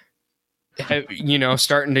 you know,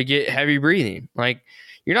 starting to get heavy breathing. Like,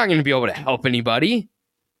 you're not going to be able to help anybody.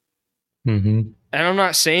 Mm-hmm. And I'm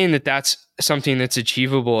not saying that that's something that's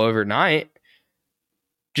achievable overnight.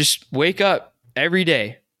 Just wake up every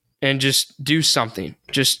day and just do something.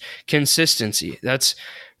 Just consistency. That's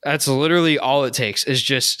literally all it takes, is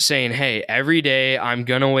just saying, hey, every day I'm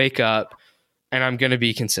going to wake up and I'm going to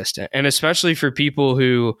be consistent. And especially for people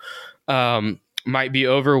who might be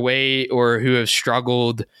overweight or who have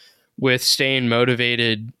struggled with staying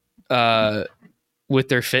motivated with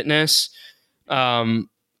their fitness. I'm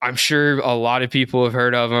sure a lot of people have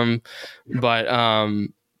heard of him, but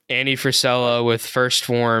Andy Frisella with First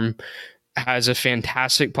Form has a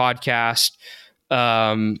fantastic podcast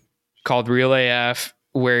called Real AF,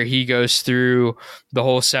 where he goes through the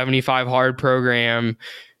whole 75 hard program.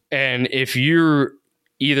 And if you're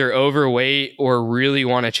either overweight or really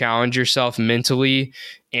want to challenge yourself mentally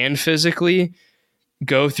and physically,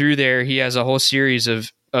 go through there. He has a whole series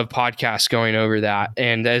of podcasts going over that.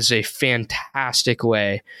 And that is a fantastic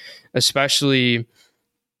way, especially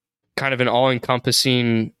kind of an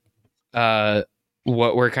all-encompassing what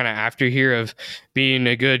we're kind of after here, of being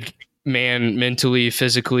a good man mentally,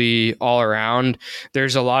 physically, all around.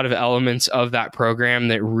 There's a lot of elements of that program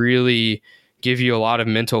that really give you a lot of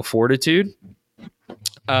mental fortitude.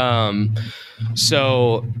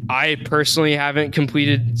 So I personally haven't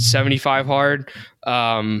completed 75 hard.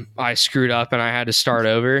 I screwed up and I had to start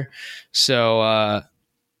over. So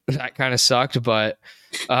that kind of sucked, but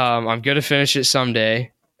I'm going to finish it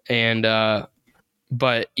someday. And,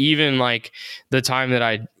 but even like the time that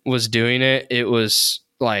I was doing it, it was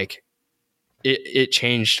like, it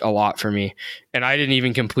changed a lot for me, and I didn't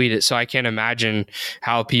even complete it. So I can't imagine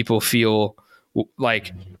how people feel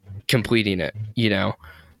like completing it, you know?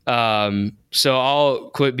 So I'll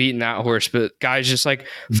quit beating that horse, but guys, just like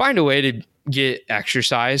find a way to get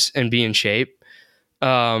exercise and be in shape.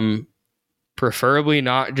 Preferably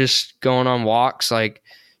not just going on walks. Like,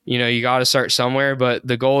 you know, you got to start somewhere, but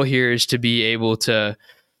the goal here is to be able to,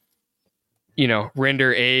 you know,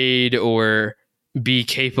 render aid or be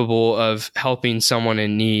capable of helping someone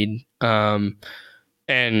in need.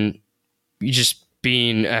 And just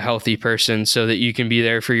being a healthy person so that you can be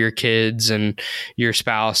there for your kids and your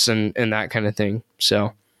spouse and that kind of thing.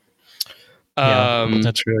 So,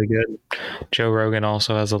 that's really good. Joe Rogan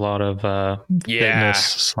also has a lot of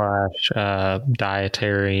fitness /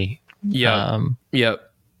 dietary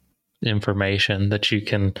information that you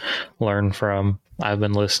can learn from. I've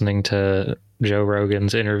been listening to Joe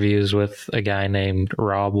Rogan's interviews with a guy named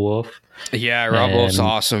Rob Wolf. Yeah, Rob Wolf's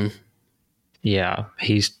awesome. Yeah,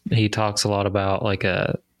 he talks a lot about like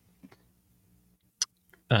a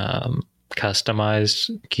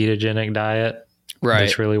customized ketogenic diet. Right.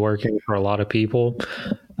 It's really working for a lot of people.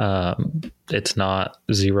 It's not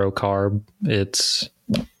zero carb. It's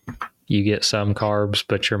you get some carbs,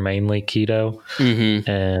 but you're mainly keto. Mm-hmm.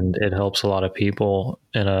 And it helps a lot of people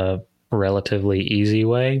in a relatively easy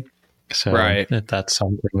way. So if that's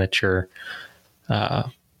something that you're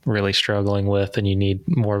really struggling with and you need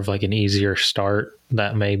more of like an easier start,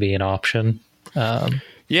 that may be an option.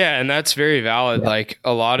 Yeah, and that's very valid. Like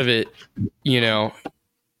a lot of it, you know,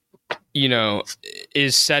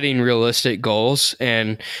 is setting realistic goals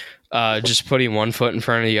and just putting one foot in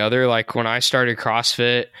front of the other. Like when I started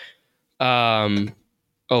CrossFit a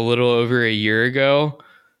little over a year ago,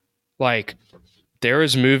 like there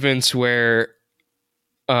was movements where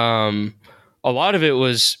a lot of it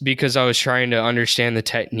was because I was trying to understand the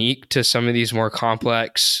technique to some of these more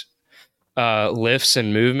complex lifts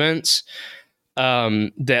and movements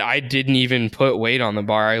that I didn't even put weight on the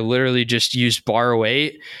bar. I literally just used bar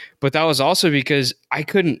weight. But that was also because I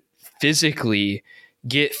couldn't physically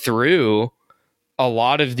get through a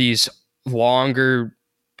lot of these longer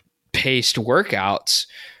paced workouts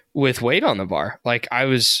with weight on the bar. Like I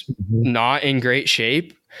was not in great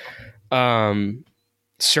shape.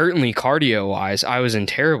 Certainly cardio wise, I was in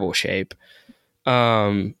terrible shape.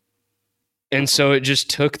 And so it just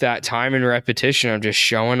took that time and repetition of just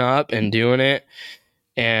showing up and doing it.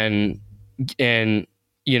 And,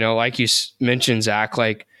 you know, like you mentioned, Zach,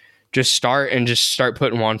 like just start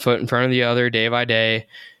putting one foot in front of the other day by day,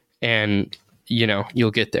 and, you know,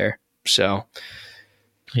 you'll get there. So,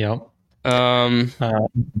 yep.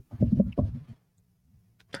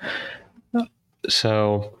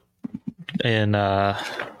 So in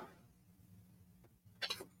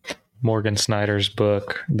Morgan Snyder's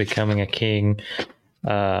book, Becoming a King,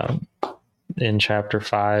 in chapter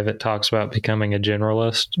 5, it talks about becoming a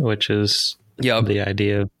generalist, which is the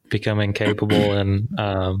idea of becoming capable in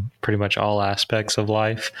pretty much all aspects of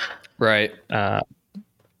life. Right. A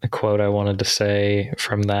quote I wanted to say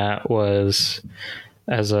from that was,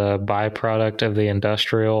 as a byproduct of the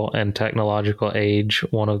industrial and technological age,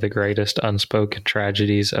 one of the greatest unspoken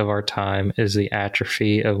tragedies of our time is the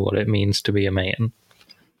atrophy of what it means to be a man.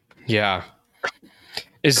 Yeah.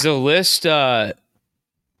 Is the list of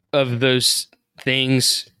those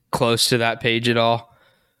things close to that page at all?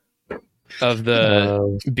 Of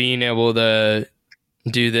the being able to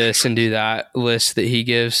do this and do that list that he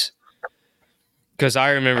gives? Because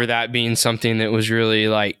I remember that being something that was really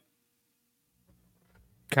like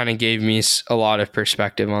kind of gave me a lot of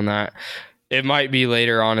perspective on that. It might be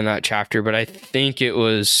later on in that chapter, but I think it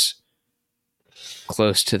was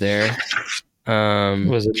close to there.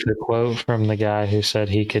 Was it the quote from the guy who said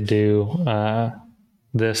he could do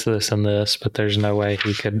this, and this, but there's no way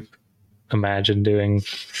he could imagine doing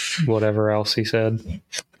whatever else he said?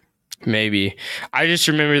 Maybe. I just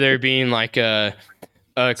remember there being like a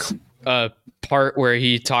part where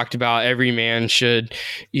he talked about every man should,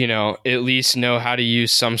 you know, at least know how to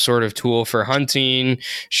use some sort of tool for hunting,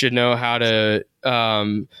 should know how to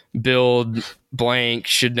build blank,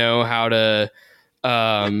 should know how to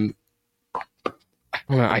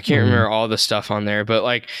I can't remember all the stuff on there, but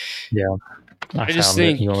like, yeah, I just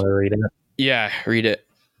think you want to read it. Yeah, read it.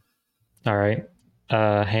 All right.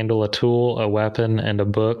 Handle a tool, a weapon, and a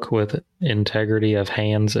book with integrity of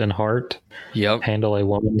hands and heart. Yep. Handle a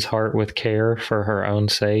woman's heart with care for her own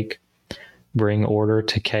sake. Bring order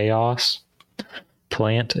to chaos.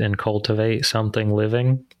 Plant and cultivate something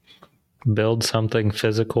living. build something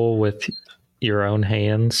physical with your own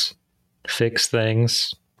hands, fix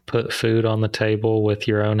things, put food on the table with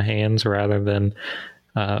your own hands rather than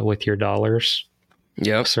with your dollars.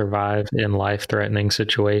 Yep. Survive in life-threatening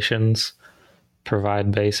situations,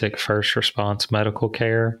 provide basic first response medical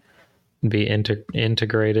care, be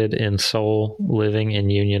integrated in soul, living in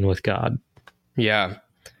union with God. Yeah.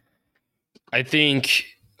 I think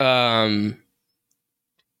like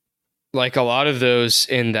a lot of those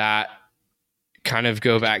in that kind of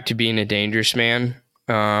go back to being a dangerous man.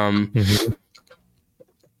 And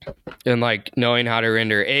like knowing how to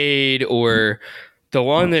render aid, or the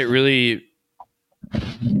one that really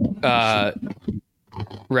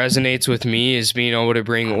resonates with me is being able to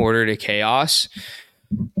bring order to chaos.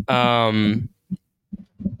 And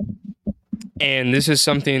this is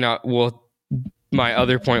something that my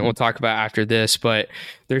other point we'll talk about after this, but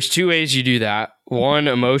there's two ways you do that. One,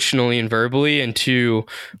 emotionally and verbally, and two,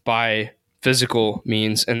 by physical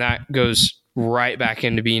means. And that goes right back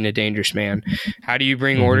into being a dangerous man. How do you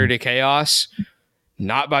bring order to chaos?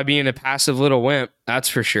 Not by being a passive little wimp, that's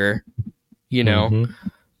for sure. You know?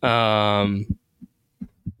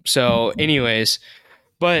 So anyways,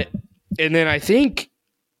 and then I think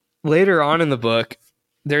later on in the book,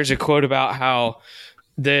 there's a quote about how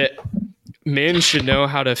that men should know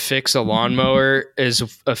how to fix a lawnmower as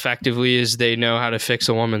effectively as they know how to fix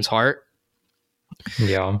a woman's heart.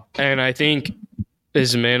 Yeah. And I think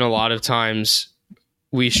as men, a lot of times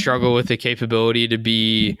we struggle with the capability to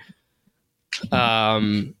be,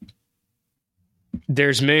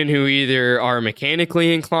 there's men who either are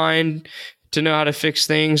mechanically inclined to know how to fix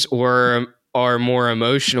things or are more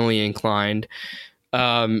emotionally inclined.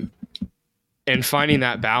 And finding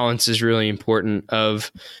that balance is really important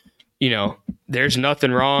of, there's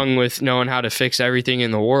nothing wrong with knowing how to fix everything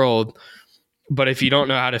in the world. But if you don't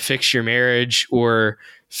know how to fix your marriage or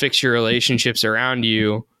fix your relationships around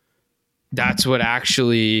you, that's what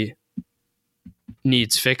actually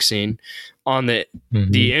needs fixing. On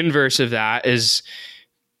the inverse of that is,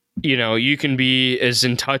 you can be as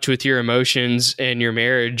in touch with your emotions and your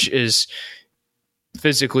marriage as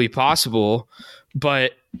physically possible.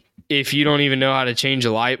 But if you don't even know how to change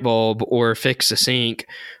a light bulb or fix a sink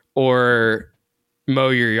or mow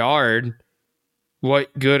your yard,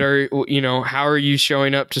 what good how are you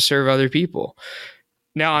showing up to serve other people?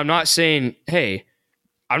 Now, I'm not saying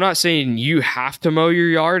you have to mow your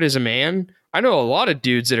yard as a man. I know a lot of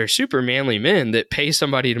dudes that are super manly men that pay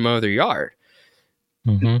somebody to mow their yard.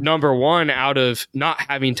 Number one, out of not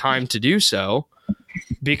having time to do so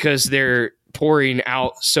because they're pouring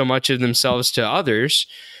out so much of themselves to others,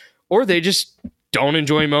 or they just don't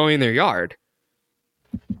enjoy mowing their yard.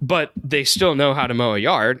 But they still know how to mow a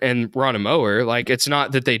yard and run a mower. Like, it's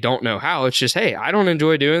not that they don't know how. It's just, hey, I don't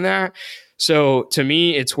enjoy doing that. So to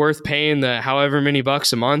me, it's worth paying the however many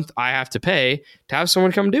bucks a month I have to pay to have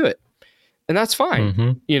someone come do it. And that's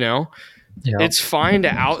fine. It's fine to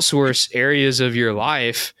outsource areas of your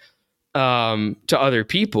life to other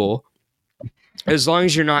people, as long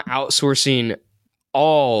as you're not outsourcing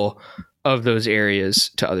all of those areas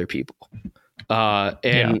to other people.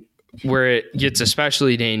 Where it gets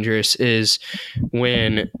especially dangerous is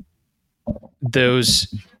when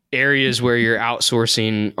those areas where you're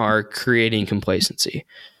outsourcing are creating complacency.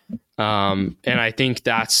 And I think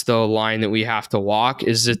that's the line that we have to walk,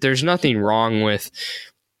 is that there's nothing wrong with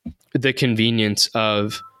the convenience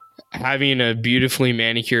of having a beautifully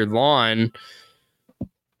manicured lawn,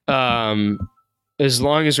 as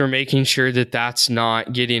long as we're making sure that that's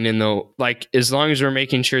not getting as long as we're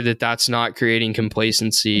making sure that that's not creating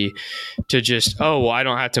complacency to just, I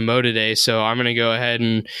don't have to mow today, so I'm going to go ahead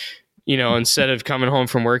and, instead of coming home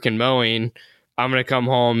from work and mowing, I'm going to come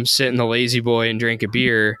home, sit in the lazy boy and drink a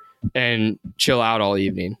beer and chill out all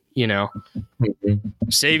evening.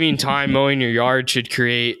 Saving time mowing your yard should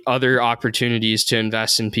create other opportunities to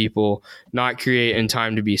invest in people, not create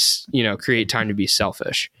time to be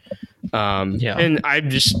selfish. And I'm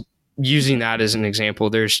just using that as an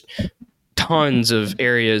example. There's tons of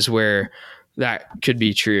areas where that could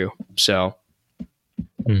be true. So,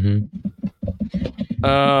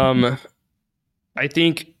 I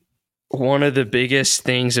think one of the biggest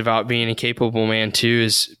things about being a capable man too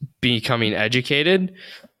is becoming educated.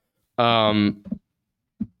 Now,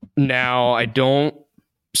 I don't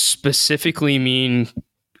specifically mean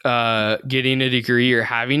getting a degree or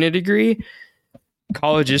having a degree.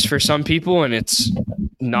 College is for some people and it's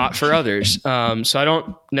not for others. So I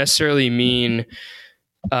don't necessarily mean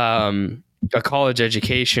a college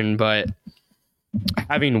education, but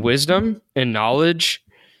having wisdom and knowledge.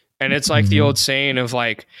 And it's like the old saying of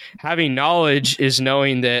like, having knowledge is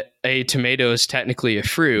knowing that a tomato is technically a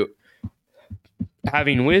fruit.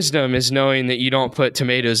 having wisdom is knowing that you don't put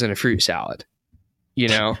tomatoes in a fruit salad, you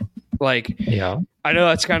know? Like, Yeah. I know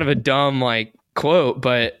that's kind of a dumb like quote,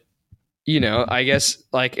 but you know, I guess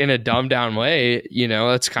like in a dumbed down way, you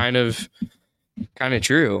know, that's kind of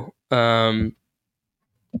true. And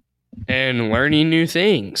learning new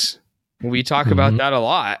things. We talk about that a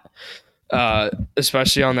lot,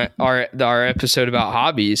 especially on our episode about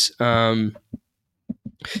hobbies. And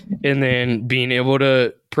then being able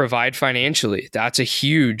to provide financially. That's a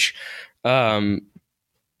huge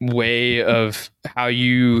way of how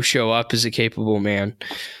you show up as a capable man.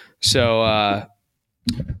 So,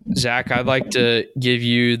 Zach, I'd like to give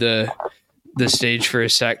you the stage for a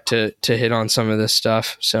sec to hit on some of this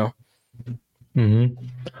stuff. So,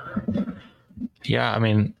 yeah, I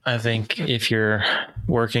mean, I think if you're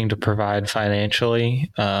working to provide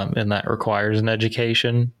financially, and that requires an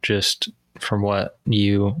education, just from what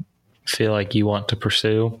you feel like you want to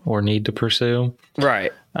pursue or need to pursue,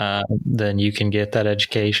 right, then you can get that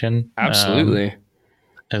education. Absolutely.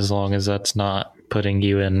 As long as that's not putting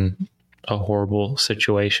you in a horrible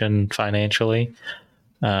situation financially.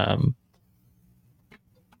 Because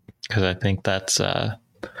I think that's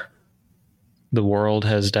the world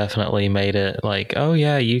has definitely made it like, oh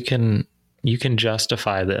yeah, you can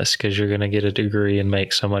justify this because you're going to get a degree and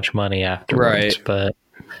make so much money afterwards. Right. But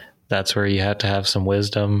that's where you have to have some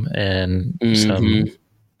wisdom and some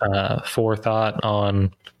forethought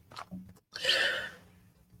on,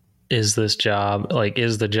 is the job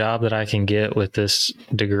that I can get with this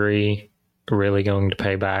degree really going to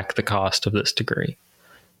pay back the cost of this degree?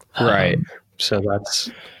 Right. So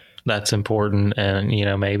that's important. And, you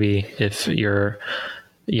know, maybe if you're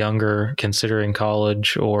younger, considering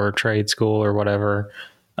college or trade school or whatever,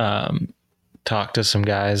 talk to some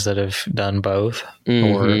guys that have done both,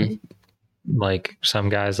 or like some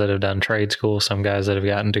guys that have done trade school, some guys that have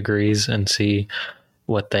gotten degrees, and see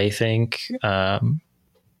what they think.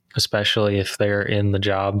 Especially if they're in the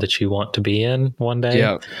job that you want to be in one day.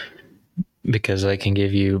 Yeah. Because they can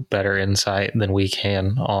give you better insight than we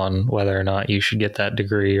can on whether or not you should get that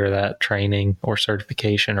degree or that training or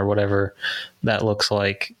certification or whatever that looks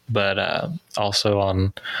like. But also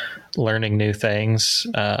on learning new things.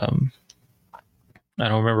 I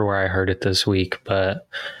don't remember where I heard it this week, but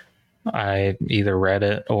I either read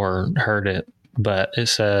it or heard it. But it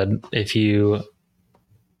said, if you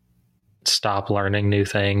stop learning new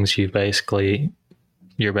things, you're basically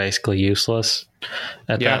useless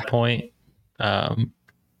at that point.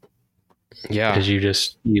 Because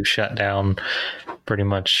you shut down pretty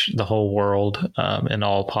much the whole world, and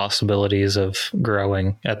all possibilities of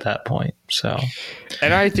growing at that point. So,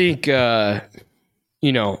 and I think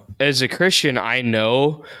you know, as a Christian, I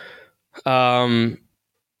know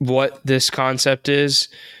what this concept is.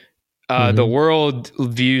 The world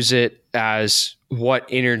views it as, what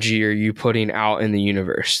energy are you putting out in the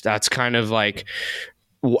universe? That's kind of like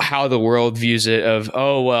how the world views it, of,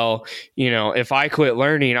 oh, well, you know, if I quit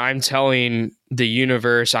learning, I'm telling the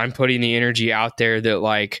universe, I'm putting the energy out there that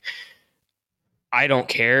like, I don't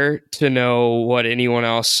care to know what anyone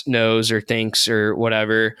else knows or thinks or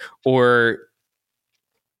whatever. Or,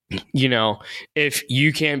 you know, if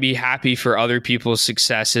you can't be happy for other people's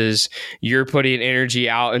successes, you're putting energy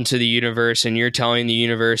out into the universe and you're telling the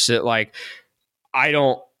universe that like, I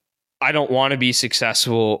don't want to be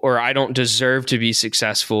successful, or I don't deserve to be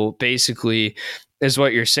successful, basically, is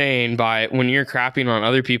what you're saying. By when you're crapping on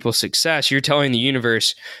other people's success, you're telling the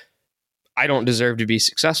universe, I don't deserve to be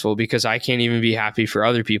successful because I can't even be happy for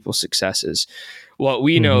other people's successes. What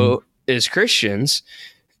we know as Christians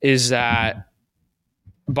is that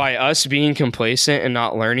by us being complacent and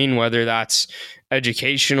not learning, whether that's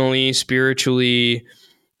educationally, spiritually,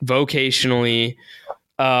 vocationally,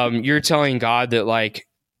 you're telling God that like,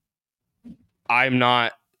 I'm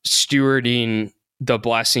not stewarding the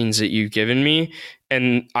blessings that you've given me,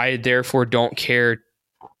 and I therefore don't care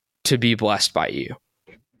to be blessed by you,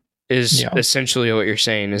 is essentially what you're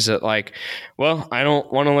saying. Is that like, well, I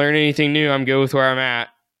don't want to learn anything new, I'm good with where I'm at.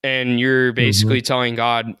 And you're basically telling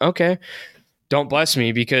God, okay, don't bless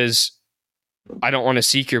me because I don't want to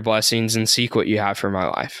seek your blessings and seek what you have for my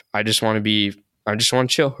life. I just want to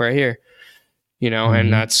chill right here, you know,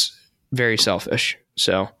 and that's very selfish.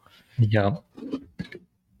 So,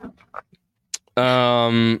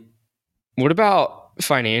 what about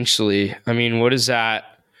financially? I mean, what is that?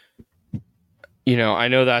 You know, I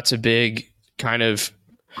know that's a big kind of,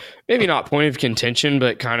 maybe not point of contention,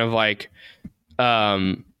 but kind of like,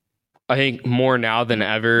 I think more now than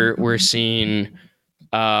ever, we're seeing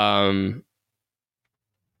women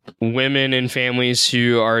and families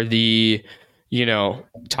who are the,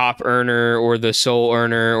 top earner or the sole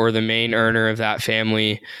earner or the main earner of that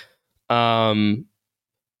family. I'm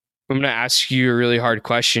going to ask you a really hard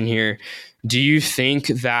question here. Do you think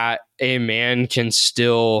that a man can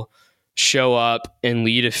still show up and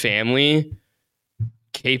lead a family,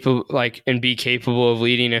 and be capable of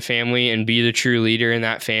leading a family and be the true leader in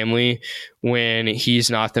that family when he's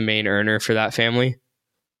not the main earner for that family?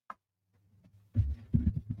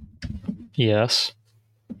 Yes,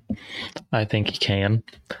 I think he can.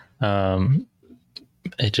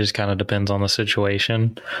 It just kind of depends on the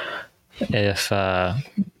situation. If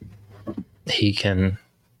he can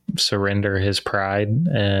surrender his pride,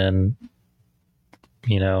 and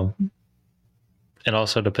it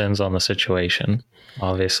also depends on the situation,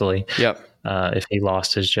 obviously. Yep. If he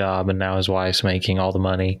lost his job and now his wife's making all the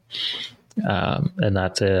money, and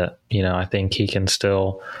that's it, I think he can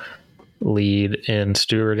still lead in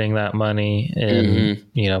stewarding that money and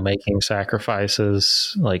making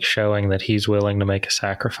sacrifices, like showing that he's willing to make a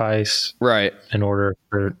sacrifice, right, in order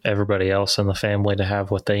for everybody else in the family to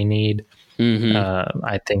have what they need.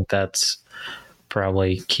 I think that's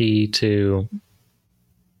probably key to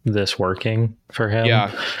this working for him.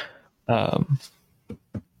 Yeah.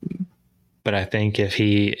 But I think if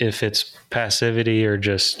it's passivity or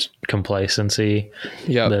just complacency,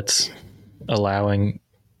 that's allowing,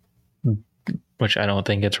 which I don't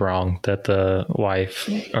think it's wrong that the wife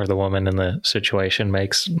or the woman in the situation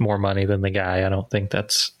makes more money than the guy. I don't think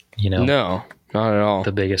that's, no, not at all,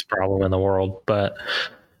 the biggest problem in the world. But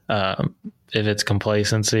if it's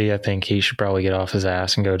complacency, I think he should probably get off his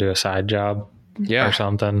ass and go do a side job or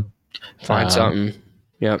something. Find something.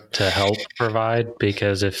 Yep. To help provide,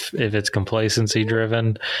 because if it's complacency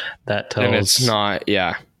driven, that tells, and it's not,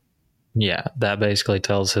 that basically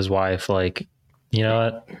tells his wife, like, you know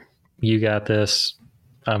what, you got this,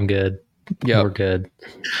 I'm good. We're good.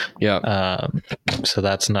 So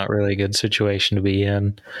that's not really a good situation to be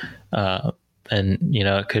in. And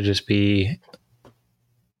it could just be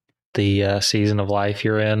the season of life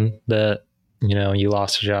you're in, that you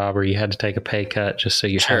lost a job or you had to take a pay cut just so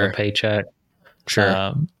you have a paycheck. Sure.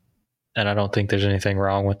 And I don't think there's anything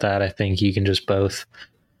wrong with that. I think you can just both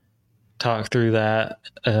talk through that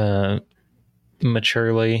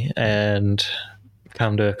maturely and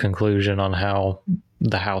come to a conclusion on how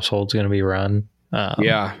the household's going to be run.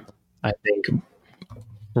 I think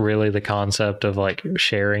really the concept of like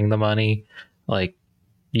sharing the money, like,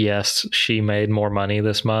 yes, she made more money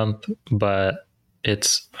this month, but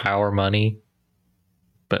it's our money,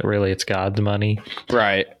 but really it's God's money.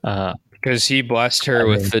 Right. Because he blessed her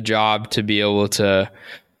with the job to be able to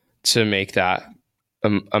make that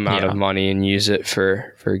amount of money and use it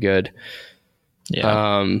for good.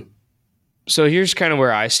 So here's kind of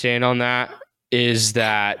where I stand on that, is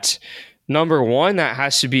that number one, that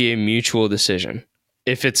has to be a mutual decision.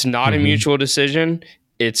 If it's not a mutual decision,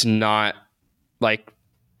 it's not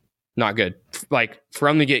good. Like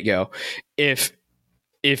from the get-go, if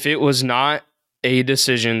it was not a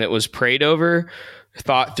decision that was prayed over,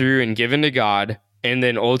 thought through, and given to God, and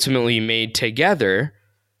then ultimately made together,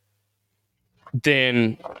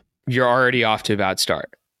 then you're already off to a bad start.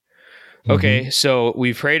 Okay, so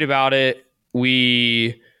we prayed about it.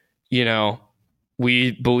 We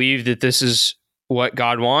believe that this is what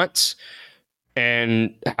God wants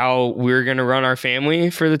and how we're going to run our family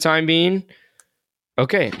for the time being.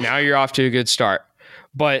 Okay, now you're off to a good start.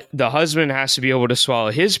 But the husband has to be able to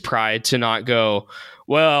swallow his pride to not go,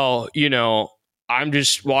 well, I'm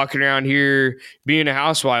just walking around here being a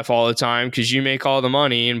housewife all the time because you make all the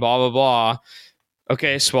money and blah, blah, blah.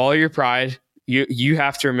 Okay, swallow your pride. You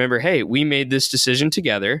have to remember, hey, we made this decision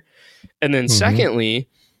together. And then secondly,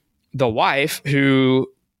 the wife,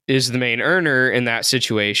 who is the main earner in that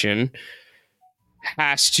situation,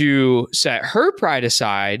 has to set her pride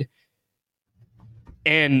aside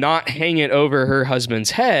and not hang it over her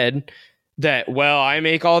husband's head that, well, I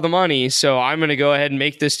make all the money, so I'm going to go ahead and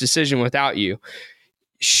make this decision without you.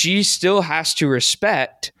 She still has to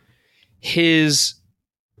respect his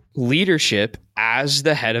leadership as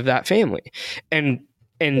the head of that family. And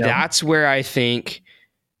that's where I think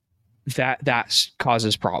that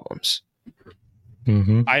causes problems.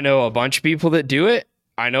 I know a bunch of people that do it.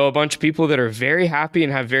 I know a bunch of people that are very happy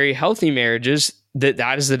and have very healthy marriages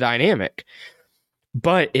that is the dynamic.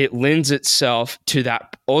 But it lends itself to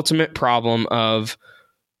that ultimate problem of,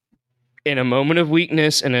 in a moment of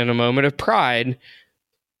weakness and in a moment of pride,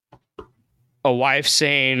 a wife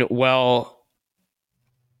saying, well,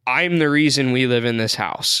 I'm the reason we live in this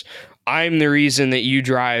house. I'm the reason that you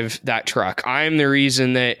drive that truck. I'm the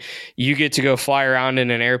reason that you get to go fly around in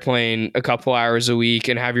an airplane a couple hours a week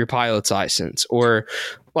and have your pilot's license. Or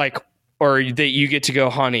like or that you get to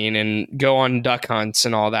go hunting and go on duck hunts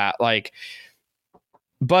and all that. Like,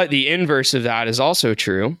 but the inverse of that is also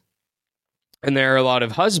true. And there are a lot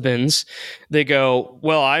of husbands that go,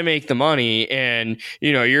 well, I make the money and,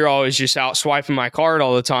 you know, you're always just out swiping my card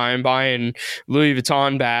all the time, buying Louis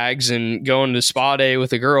Vuitton bags and going to spa day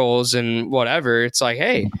with the girls and whatever. It's like,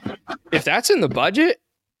 hey, if that's in the budget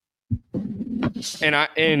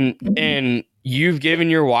and you've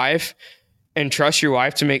given your wife and trust your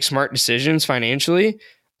wife to make smart decisions financially,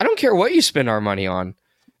 I don't care what you spend our money on.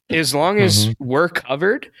 As long as we're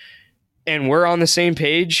covered and we're on the same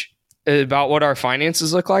page about what our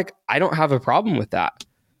finances look like, I don't have a problem with that.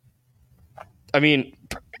 I mean,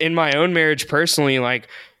 in my own marriage personally, like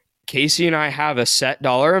Casey and I have a set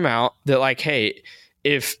dollar amount that like, hey,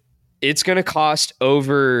 if it's going to cost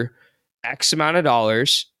over X amount of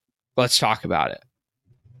dollars, let's talk about it.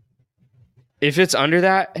 If it's under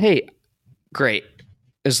that, hey, great.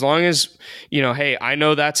 As long as, you know, hey, I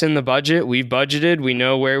know that's in the budget. We've budgeted. We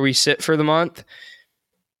know where we sit for the month.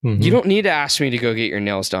 You don't need to ask me to go get your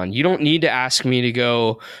nails done. You don't need to ask me to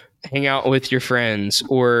go hang out with your friends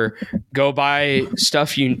or go buy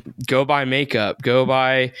stuff. Go buy makeup, go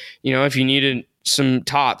buy, you know, if you needed some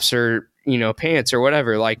tops or, you know, pants or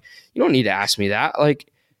whatever, like you don't need to ask me that.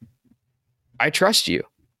 Like I trust you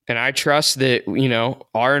and I trust that, you know,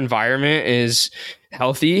 our environment is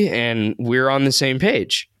healthy and we're on the same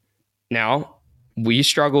page. Now we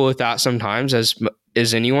struggle with that sometimes as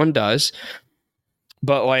anyone does.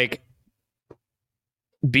 But like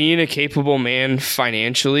being a capable man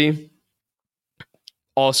financially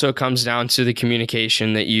also comes down to the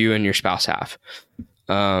communication that you and your spouse have.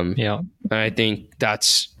 And I think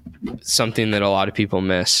that's something that a lot of people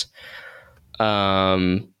miss.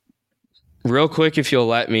 Real quick, if you'll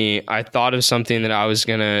let me, I thought of something that I was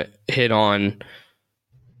going to hit on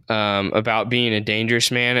about being a dangerous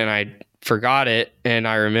man, and I forgot it and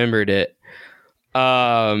I remembered it.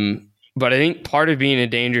 But I think part of being a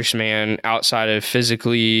dangerous man outside of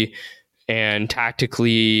physically and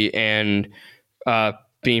tactically and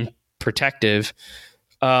being protective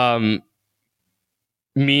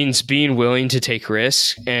means being willing to take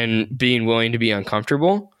risks and being willing to be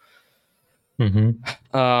uncomfortable.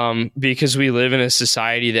 Because we live in a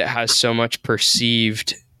society that has so much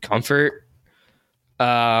perceived comfort.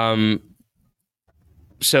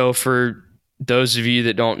 So for those of you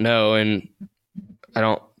that don't know, and I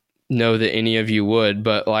don't know that any of you would,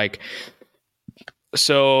 but like,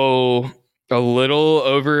 so a little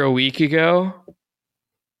over a week ago,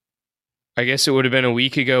 I guess it would have been a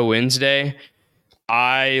week ago Wednesday,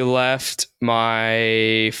 I left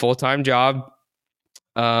my full-time job.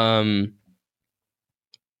 I'd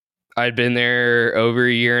been there over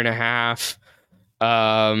a year and a half.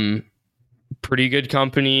 Pretty good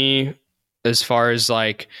company as far as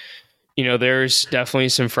like, you know, there's definitely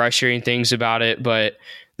some frustrating things about it, but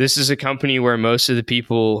this is a company where most of the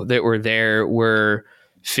people that were there were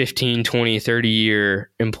 15, 20, 30 year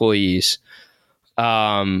employees.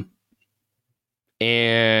 And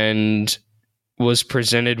was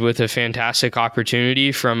presented with a fantastic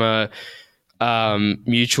opportunity from a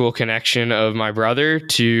mutual connection of my brother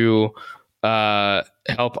to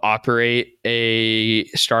help operate a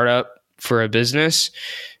startup for a business,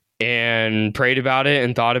 and prayed about it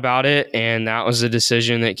and thought about it. And that was a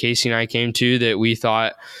decision that Casey and I came to that we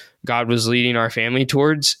thought God was leading our family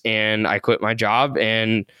towards. And I quit my job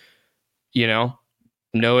and, you know,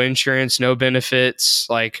 no insurance, no benefits,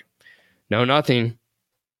 like no, nothing.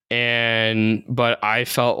 But I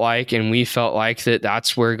felt like, and we felt like that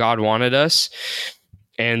that's where God wanted us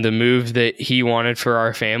and the move that he wanted for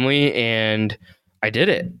our family. And I did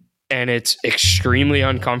it. And it's extremely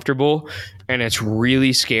uncomfortable and it's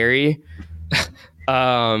really scary.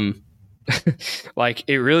 Like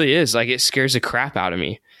it really is, like it scares the crap out of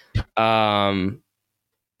me. But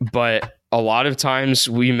a lot of times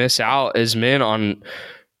we miss out as men on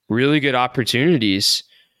really good opportunities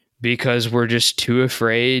because we're just too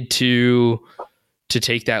afraid to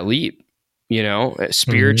take that leap. You know,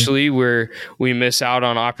 spiritually, we miss out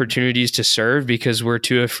on opportunities to serve because we're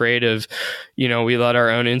too afraid of, you know, we let our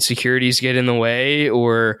own insecurities get in the way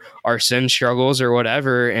or our sin struggles or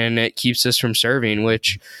whatever, and it keeps us from serving,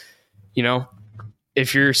 which, you know,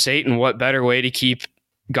 if you're Satan, what better way to keep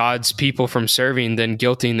God's people from serving than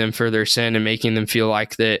guilting them for their sin and making them feel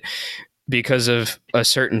like that because of a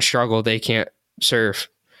certain struggle, they can't serve,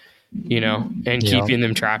 you know, and keeping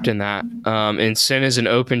them trapped in that. And sin is an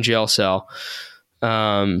open jail cell.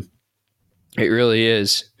 It really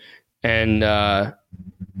is. And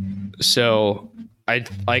so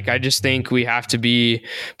I just think we have to be,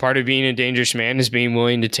 part of being a dangerous man is being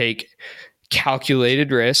willing to take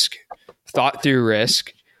calculated risk, thought through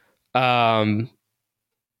risk, but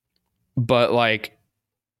like,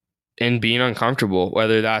 and being uncomfortable,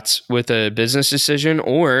 whether that's with a business decision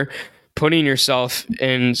or putting yourself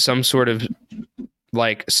in some sort of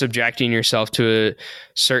like subjecting yourself to a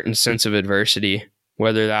certain sense of adversity,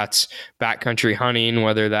 whether that's backcountry hunting,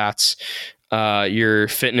 whether that's your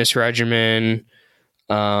fitness regimen,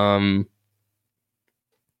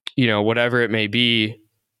 whatever it may be.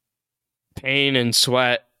 Pain and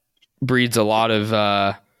sweat breeds a lot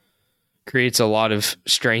of creates a lot of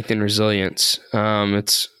strength and resilience.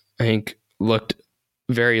 It's, I think, looked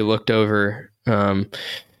over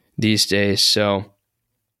these days. So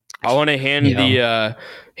I want to hand the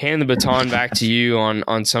baton back to you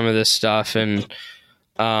on some of this stuff. And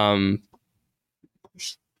I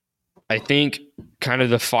think kind of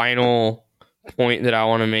the final point that I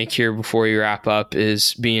want to make here before you wrap up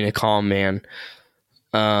is being a calm man,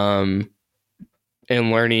 and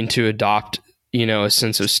learning to adopt, a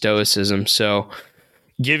sense of stoicism. So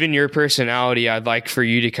given your personality, I'd like for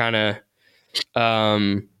you to kind of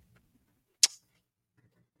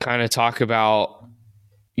talk about,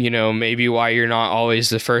 maybe why you're not always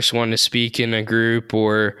the first one to speak in a group,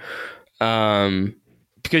 or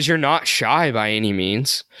because you're not shy by any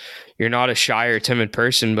means. You're not a shy or timid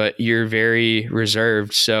person, but you're very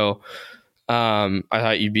reserved. So I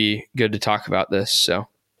thought you'd be good to talk about this. So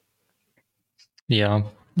yeah,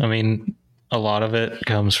 I mean, a lot of it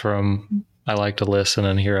comes from, I like to listen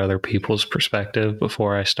and hear other people's perspective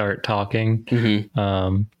before I start talking.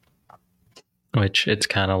 Mm-hmm. Which it's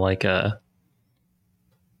kind of like a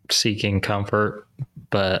seeking comfort.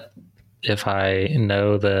 But if I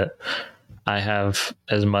know that I have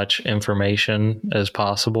as much information as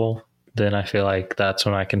possible, then I feel like that's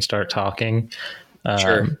when I can start talking.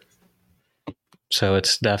 Sure. So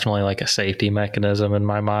it's definitely like a safety mechanism in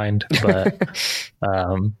my mind, but,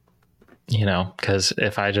 because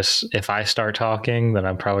if I start talking, then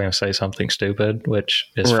I'm probably going to say something stupid,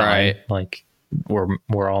 which is fine. Like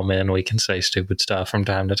we're all men. We can say stupid stuff from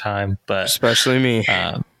time to time, but especially me.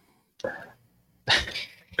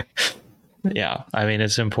 Yeah, I mean,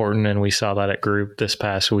 it's important. And we saw that at group this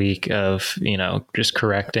past week of, just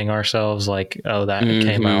correcting ourselves, like, oh, that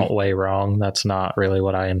came out way wrong. That's not really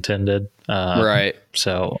what I intended. Right.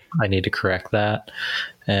 So I need to correct that.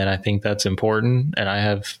 And I think that's important. And I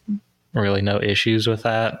have really no issues with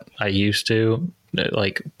that. I used to,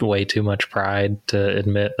 like, way too much pride to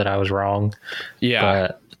admit that I was wrong. Yeah.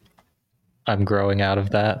 But I'm growing out of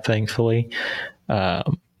that, thankfully.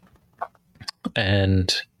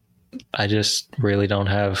 And I just really don't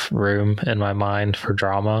have room in my mind for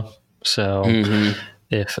drama. So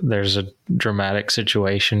if there's a dramatic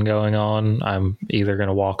situation going on, I'm either going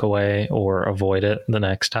to walk away or avoid it the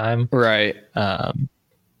next time. Right. I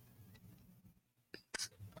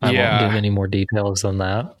won't give any more details than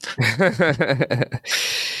that.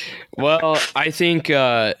 Well, I think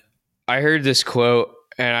I heard this quote,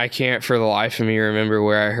 and I can't for the life of me remember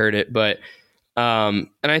where I heard it, but and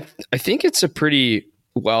I think it's a pretty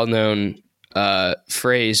well-known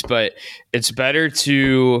phrase, but it's better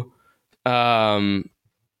to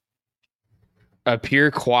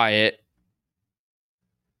appear quiet,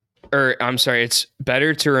 or I'm sorry, it's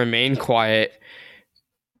better to remain quiet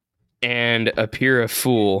and appear a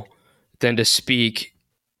fool than to speak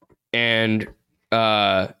and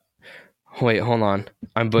wait, hold on,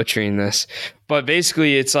 I'm butchering this, but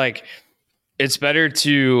basically it's like, it's better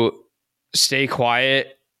to stay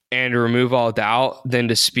quiet and remove all doubt than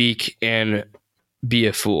to speak and be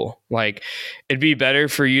a fool. Like, it'd be better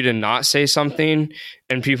for you to not say something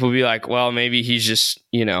and people be like, well, maybe he's just,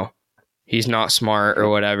 he's not smart or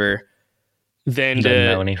whatever, than to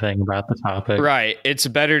know anything about the topic. Right. It's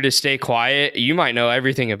better to stay quiet. You might know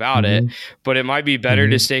everything about it, but it might be better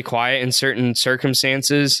to stay quiet in certain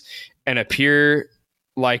circumstances and appear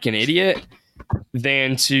like an idiot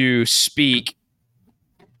than to speak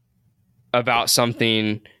about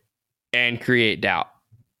something and create doubt.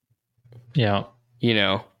 Yeah.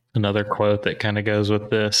 Another quote that kind of goes with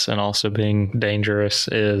this and also being dangerous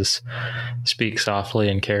is speak softly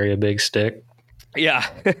and carry a big stick. Yeah.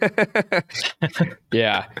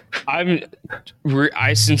 Yeah.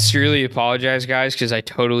 I sincerely apologize, guys, because I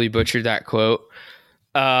totally butchered that quote.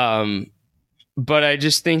 But I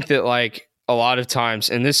just think that, like, a lot of times,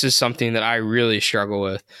 and this is something that I really struggle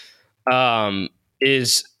with,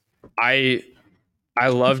 is I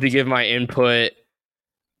love to give my input,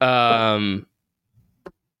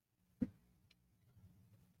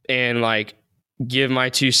 and like give my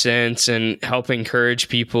 2 cents and help encourage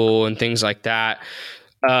people and things like that.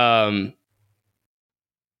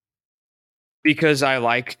 Because I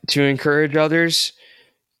like to encourage others.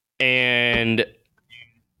 And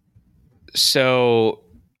so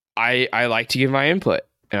I like to give my input,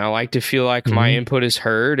 and I like to feel like my input is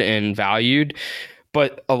heard and valued.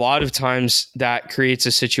 But a lot of times that creates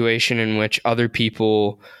a situation in which other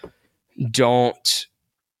people don't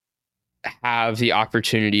have the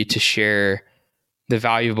opportunity to share the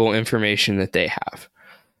valuable information that they have.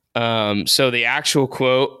 So the actual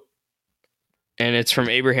quote, and it's from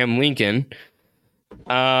Abraham Lincoln.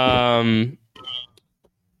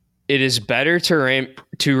 It is better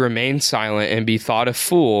to remain silent and be thought a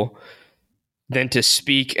fool than to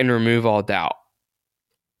speak and remove all doubt.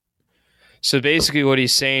 So basically what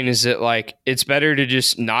he's saying is that, like, it's better to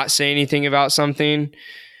just not say anything about something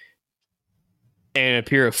and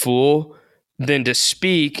appear a fool than to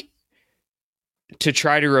speak to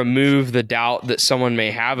try to remove the doubt that someone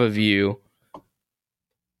may have of you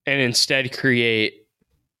and instead create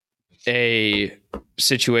a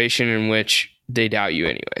situation in which they doubt you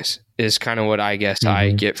anyways, is kind of what I guess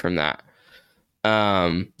I get from that.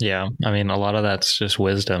 Yeah, I mean, a lot of that's just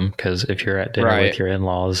wisdom, because if you're at dinner with your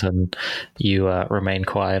in-laws and you remain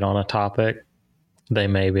quiet on a topic, they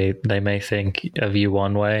may think of you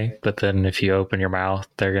one way, but then if you open your mouth,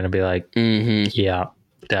 they're going to be like, yeah,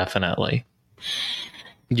 definitely.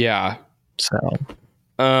 Yeah. So,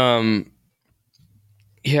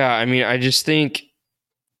 yeah, I mean, I just think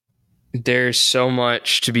there's so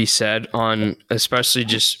much to be said on, especially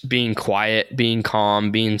just being quiet, being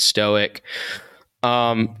calm, being stoic.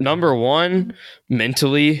 Number one,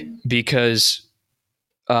 mentally, because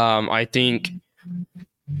I think,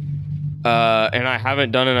 and I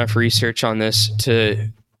haven't done enough research on this to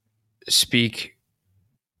speak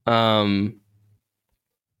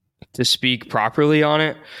properly on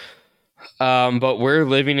it. But we're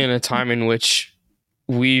living in a time in which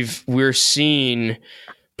we're seeing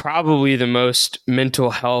probably the most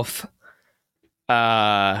mental health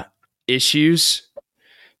issues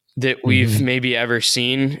that we've maybe ever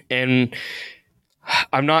seen. And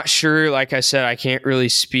I'm not sure, like I said, I can't really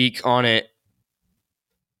speak on it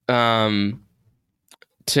and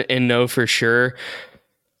know for sure.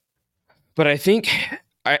 But I think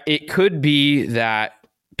it could be that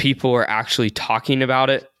people are actually talking about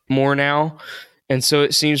it more now, and so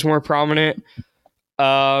it seems more prominent.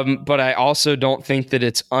 But I also don't think that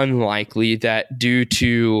it's unlikely that, due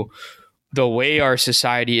to the way our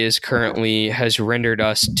society is currently, has rendered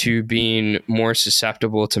us to being more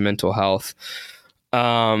susceptible to mental health.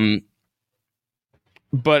 But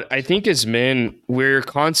I think as men, we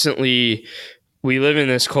live in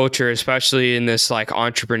this culture, especially in this like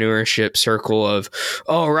entrepreneurship circle of,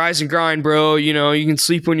 oh, rise and grind, bro. You know, you can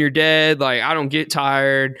sleep when you're dead. Like, I don't get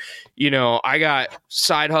tired. You know, I got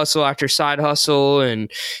side hustle after side hustle. And,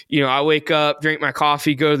 you know, I wake up, drink my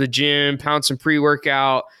coffee, go to the gym, pound some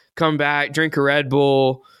pre-workout, come back, drink a Red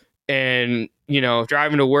Bull, and, you know,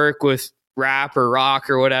 driving to work with rap or rock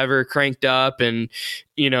or whatever cranked up. And,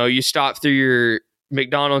 you know, you stop through your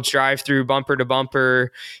McDonald's drive-through bumper to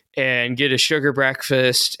bumper and get a sugar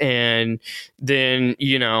breakfast, and then,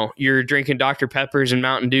 you know, you're drinking Dr. Peppers and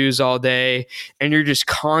Mountain Dews all day, and you're just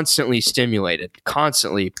constantly stimulated,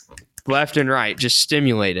 constantly left and right, just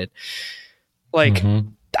stimulated. Like,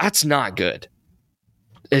 that's not good.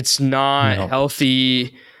 It's not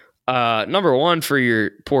healthy. Number one, for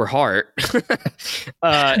your poor heart.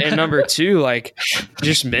 And number two, like,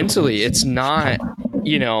 just mentally, it's not,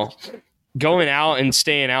 you know, going out and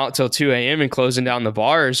staying out till 2 a.m. and closing down the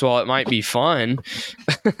bars, while it might be fun,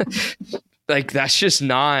 like, that's just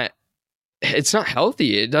not, it's not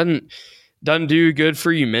healthy. It doesn't do good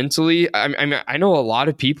for you mentally. I mean, I know a lot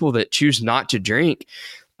of people that choose not to drink.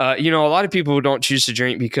 You know, a lot of people who don't choose to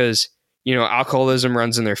drink because, you know, alcoholism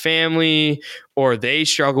runs in their family, or they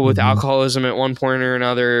struggle with alcoholism at one point or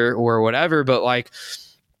another, or whatever. But, like,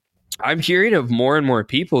 I'm hearing of more and more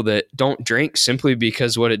people that don't drink simply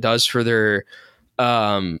because what it does for their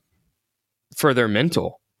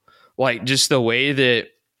mental, like, just the way that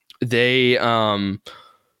they,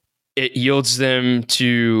 it yields them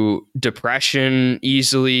to depression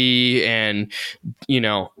easily. And, you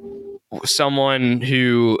know, someone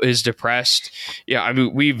who is depressed, yeah, I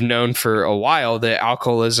mean, we've known for a while that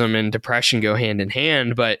alcoholism and depression go hand in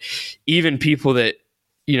hand, but even people that,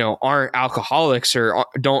 you know, aren't alcoholics or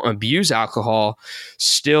don't abuse alcohol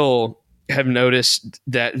still have noticed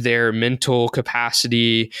that their mental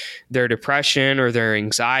capacity, their depression or their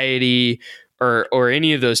anxiety or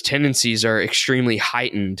any of those tendencies are extremely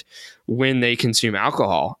heightened when they consume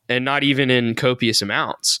alcohol, and not even in copious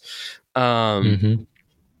amounts.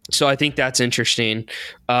 So I think that's interesting.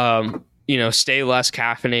 You know, stay less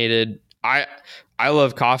caffeinated. I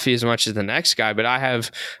love coffee as much as the next guy, but I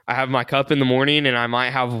have my cup in the morning, and I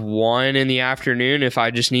might have one in the afternoon if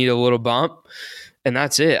I just need a little bump, and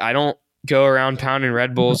that's it. I don't go around pounding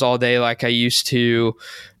Red Bulls all day like I used to.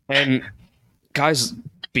 And guys,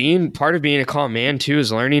 part of being a calm man too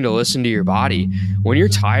is learning to listen to your body. When you're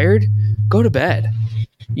tired, go to bed.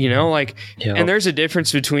 Yep. And there's a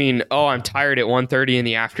difference between, I'm tired at 1:30 in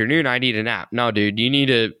the afternoon, I need a nap. No, dude, you need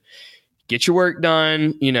to get your work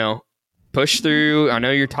done, push through. I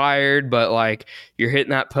know you're tired, but like you're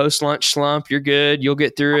hitting that post-lunch slump. You're good. You'll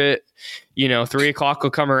get through it. 3:00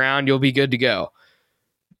 will come around. You'll be good to go.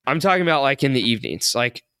 I'm talking about like in the evenings.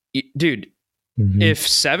 Like, dude, if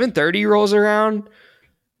 7:30 rolls around,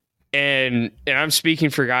 and I'm speaking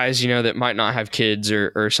for guys, that might not have kids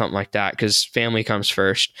or something like that, because family comes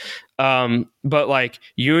first. But like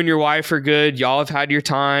you and your wife are good. Y'all have had your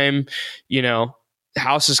time.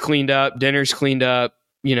 House is cleaned up. Dinner's cleaned up.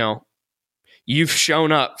 You've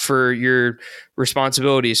shown up for your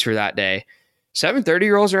responsibilities for that day. 7:30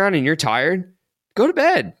 rolls around and you're tired. Go to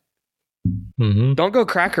bed. Don't go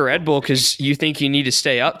crack a Red Bull because you think you need to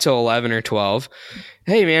stay up till 11 or 12.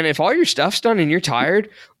 Hey, man, if all your stuff's done and you're tired,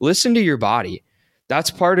 listen to your body.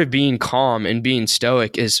 That's part of being calm and being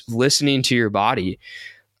stoic, is listening to your body.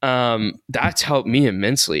 That's helped me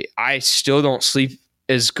immensely. I still don't sleep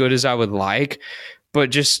as good as I would like,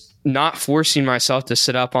 but just not forcing myself to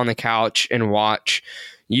sit up on the couch and watch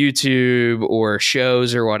YouTube or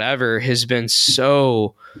shows or whatever has been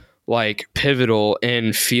so like pivotal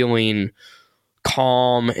in feeling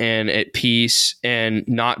calm and at peace and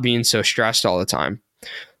not being so stressed all the time.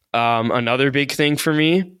 Another big thing for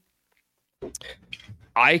me,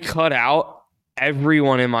 I cut out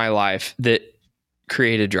everyone in my life that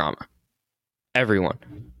created drama. Everyone.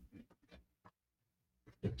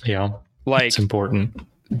 Yeah. Like, it's important.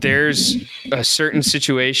 There's a certain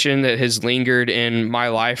situation that has lingered in my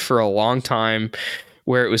life for a long time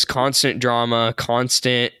where it was constant drama,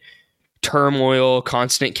 constant turmoil,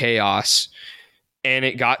 constant chaos. And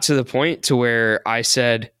it got to the point to where I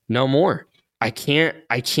said, no more. I can't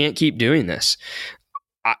keep doing this.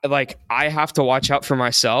 I have to watch out for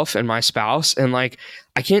myself and my spouse, and like,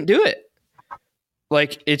 I can't do it.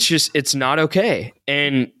 Like, it's not okay.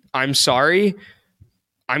 And I'm sorry.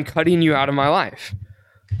 I'm cutting you out of my life.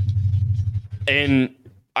 And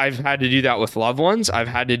I've had to do that with loved ones. I've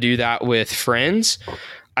had to do that with friends.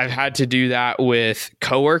 I've had to do that with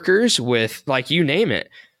coworkers, with like, you name it.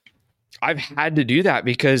 I've had to do that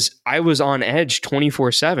because I was on edge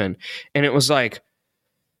 24/7. And it was like,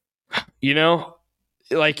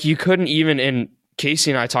 like you couldn't even, and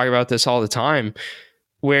Casey and I talk about this all the time,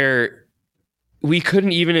 where we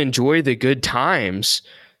couldn't even enjoy the good times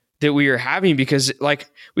that we were having, because like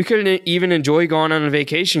we couldn't even enjoy going on a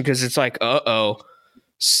vacation because it's like,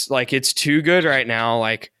 like it's too good right now.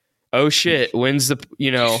 Like, oh shit, when's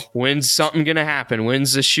something gonna happen?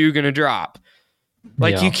 When's the shoe gonna drop?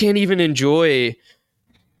 Like, you can't even enjoy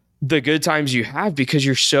the good times you have because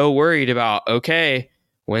you're so worried about, okay,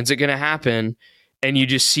 when's it gonna happen? And you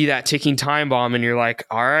just see that ticking time bomb and you're like,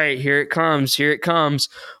 all right, here it comes,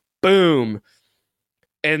 boom.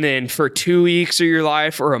 And then for 2 weeks of your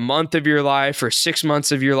life or a month of your life or 6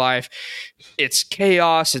 months of your life, it's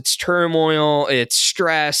chaos, it's turmoil, it's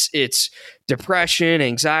stress, it's depression,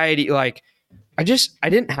 anxiety. Like, I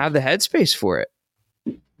didn't have the headspace for it.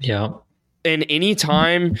 Yeah. And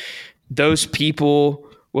anytime those people,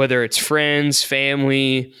 whether it's friends,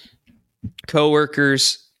 family,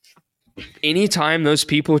 coworkers, anytime those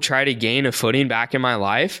people try to gain a footing back in my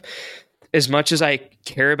life, as much as I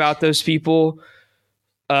care about those people,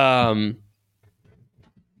 I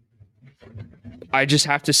just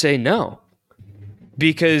have to say no,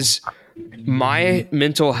 because my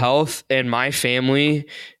mental health and my family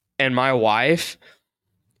and my wife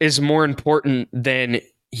is more important than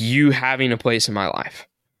you having a place in my life.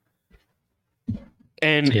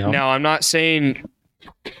 And now I'm not saying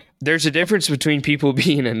there's a difference between people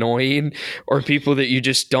being annoying or people that you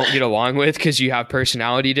just don't get along with because you have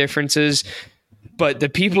personality differences. But the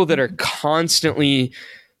people that are constantly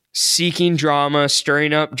seeking drama,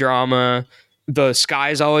 stirring up drama, the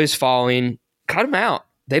sky's always falling, cut them out.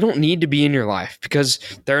 They don't need to be in your life because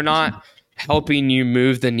they're not helping you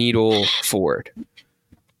move the needle forward.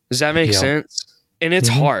 Does that make sense? And it's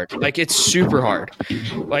hard. Like, it's super hard.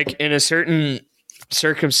 Like, in a certain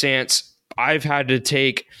circumstance, I've had to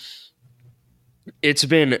take, it's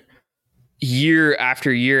been year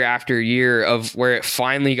after year after year of where it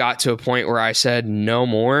finally got to a point where I said no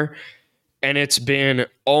more. And it's been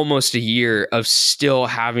almost a year of still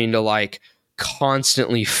having to like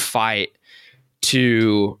constantly fight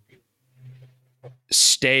to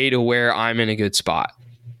stay to where I'm in a good spot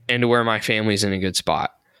and to where my family's in a good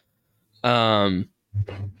spot. And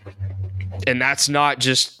that's not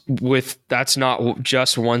just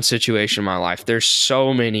one situation in my life. There's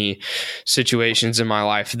so many situations in my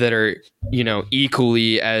life that are,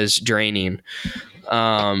 equally as draining,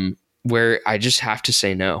 where I just have to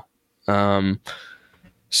say no.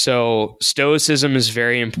 So stoicism is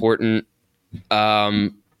very important,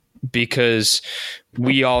 because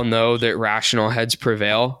we all know that rational heads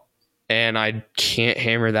prevail, and I can't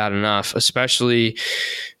hammer that enough, especially,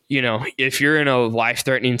 if you're in a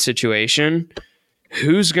life-threatening situation,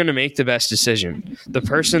 who's going to make the best decision? The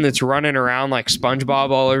person that's running around like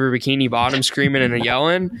SpongeBob all over Bikini Bottom screaming and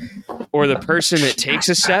yelling, or the person that takes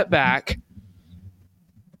a step back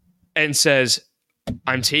and says,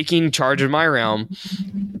 I'm taking charge of my realm,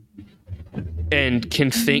 and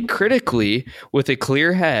can think critically with a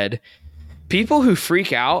clear head? People who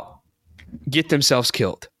freak out get themselves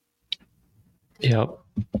killed. Yep.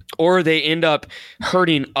 Or they end up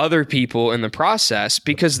hurting other people in the process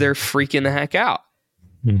because they're freaking the heck out.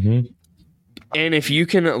 Mm-hmm. And if you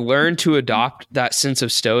can learn to adopt that sense of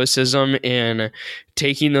stoicism in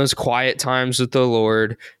taking those quiet times with the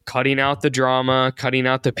Lord, cutting out the drama, cutting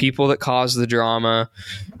out the people that cause the drama,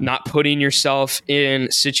 not putting yourself in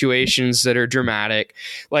situations that are dramatic.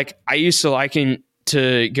 Like, I used to liken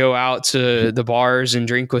to go out to the bars and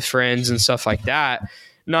drink with friends and stuff like that.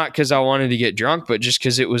 Not because I wanted to get drunk, but just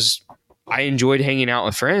because I enjoyed hanging out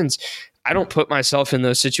with friends. I don't put myself in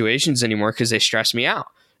those situations anymore because they stress me out.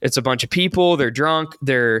 It's a bunch of people, they're drunk,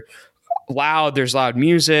 they're loud, there's loud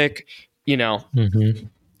music, Mm-hmm.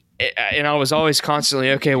 And I was always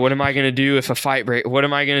constantly, okay, what am I going to do if a fight breaks? What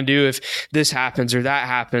am I going to do if this happens or that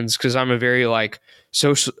happens? Because I'm a very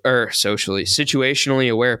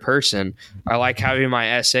situationally aware person. I like having my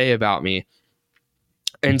essay about me.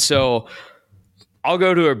 And so I'll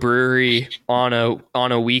go to a brewery on a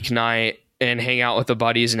weeknight and hang out with the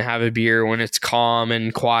buddies and have a beer when it's calm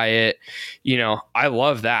and quiet. I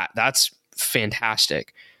love that. That's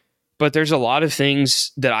fantastic. But there's a lot of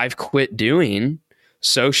things that I've quit doing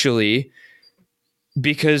socially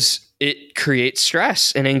because it creates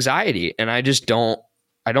stress and anxiety. And I don't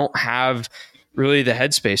have really the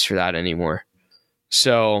headspace for that anymore.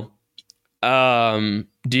 So, do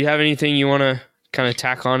you have anything you want to kind of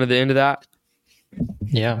tack on to the end of that?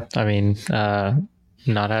 Yeah. I mean,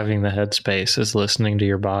 not having the headspace is listening to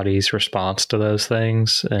your body's response to those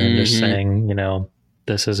things and just saying,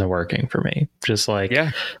 this isn't working for me. Just like,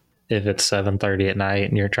 if it's 7:30 at night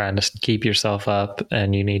and you're trying to keep yourself up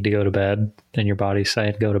and you need to go to bed and your body's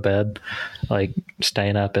saying, go to bed, like,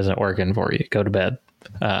 staying up isn't working for you. Go to bed.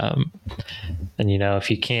 And if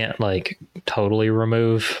you can't like totally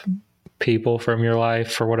remove people from your life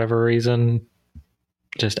for whatever reason,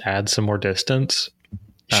 just add some more distance.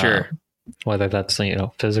 Sure. Whether that's,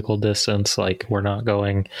 physical distance, like we're not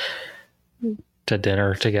going to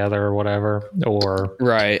dinner together or whatever, or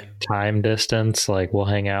right, time distance, like we'll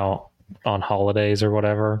hang out on holidays or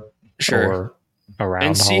whatever. Sure. Or around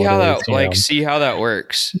and see holidays, see how that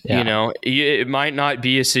works. Yeah. It might not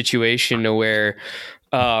be a situation to where,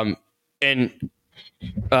 like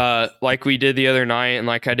we did the other night and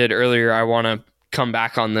like I did earlier, I want to come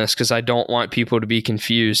back on this because I don't want people to be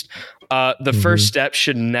confused. The first step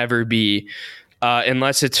should never be,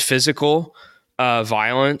 unless it's physical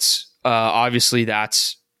violence. Obviously,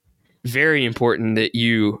 that's very important that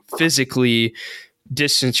you physically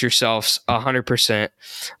distance yourselves 100%.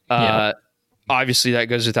 Obviously, that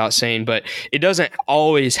goes without saying, but it doesn't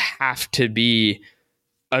always have to be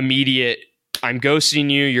immediate. I'm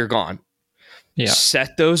ghosting you. You're gone. Yeah.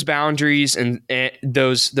 Set those boundaries and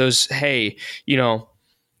those, hey,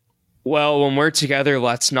 well, when we're together,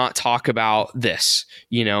 let's not talk about this,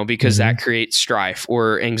 because that creates strife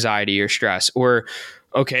or anxiety or stress. Or,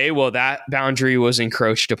 okay, well, that boundary was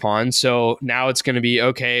encroached upon. So now it's going to be,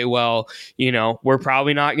 okay, well, we're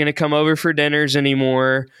probably not going to come over for dinners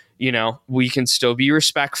anymore. We can still be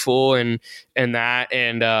respectful and that.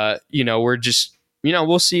 And, we're just,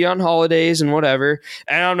 we'll see you on holidays and whatever.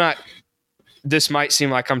 And this might seem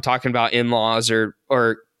like I'm talking about in-laws or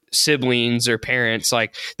siblings or parents.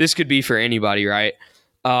 Like, this could be for anybody, right?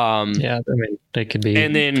 I mean, they could be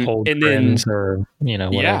old friends or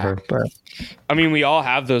whatever. Yeah. But I mean, we all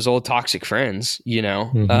have those old toxic friends,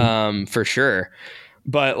 for sure.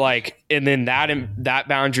 But like, and then that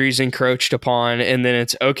boundary is encroached upon, and then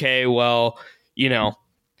it's okay. Well,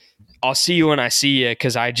 I'll see you when I see you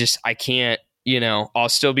because I can't. I'll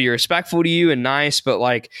still be respectful to you and nice, but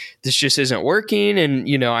like, this just isn't working,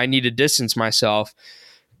 and I need to distance myself.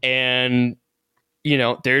 And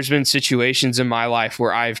there's been situations in my life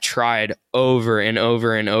where I've tried over and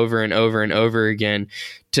over and over and over and over again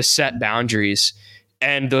to set boundaries,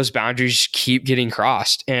 and those boundaries keep getting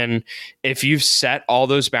crossed. And if you've set all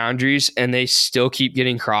those boundaries and they still keep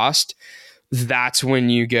getting crossed, that's when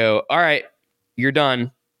you go, all right, you're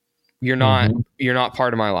done. You're not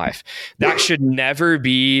part of my life. That should never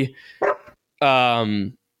be,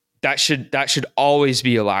 that should always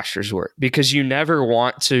be a last resort, because you never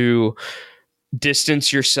want to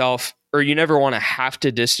distance yourself, or you never want to have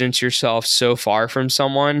to distance yourself so far from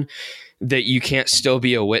someone that you can't still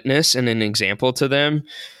be a witness and an example to them.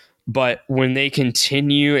 But when they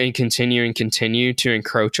continue and continue and continue to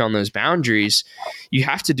encroach on those boundaries, you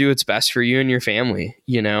have to do what's best for you and your family,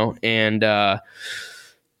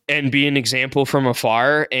 and be an example from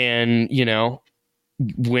afar. And,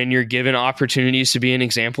 when you're given opportunities to be an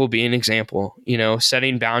example,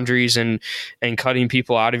 setting boundaries and cutting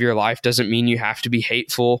people out of your life doesn't mean you have to be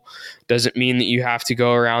hateful. Doesn't mean that you have to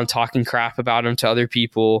go around talking crap about them to other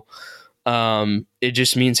people. It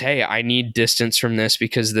just means, hey, I need distance from this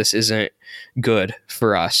because this isn't good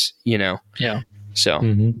for us, Yeah.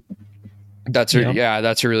 So that's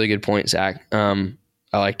a really good point, Zach. I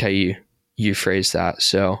liked how you phrased that.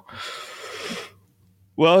 So,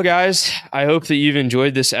 well, guys, I hope that you've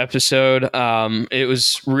enjoyed this episode. It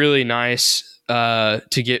was really nice to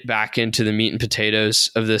get back into the meat and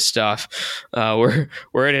potatoes of this stuff.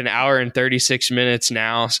 We're at an hour and 36 minutes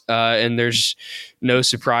now, and there's no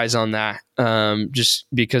surprise on that, just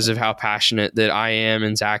because of how passionate that I am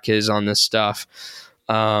and Zach is on this stuff.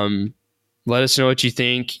 Let us know what you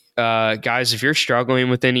think. Guys, if you're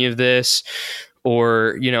struggling with any of this,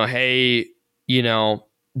 or, hey,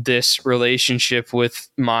 this relationship with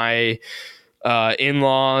my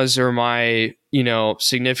in-laws, or my,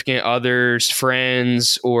 significant others,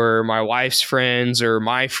 friends, or my wife's friends, or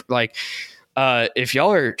if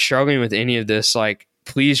y'all are struggling with any of this,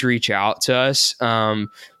 please reach out to us.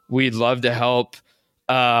 We'd love to help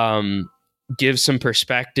give some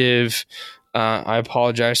perspective. I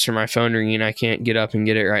apologize for my phone ringing. I can't get up and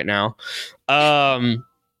get it right now.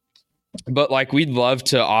 But we'd love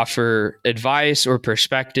to offer advice or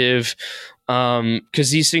perspective,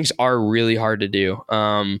 because these things are really hard to do.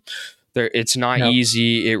 It's not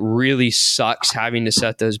easy. It really sucks having to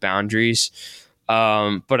set those boundaries.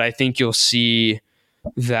 But I think you'll see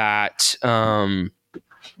that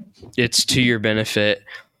it's to your benefit.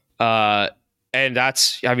 And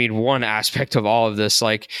that's, one aspect of all of this.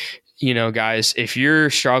 Guys, if you're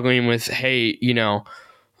struggling with, hey,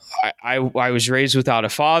 I was raised without a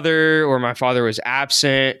father, or my father was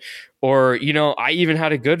absent, or, I even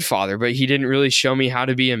had a good father, but he didn't really show me how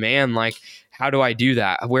to be a man. How do I do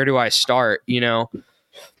that? Where do I start?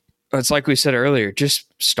 It's like we said earlier, just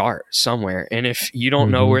start somewhere. And if you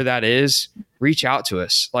don't know where that is, reach out to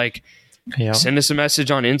us. Send us a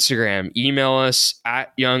message on Instagram, email us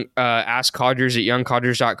at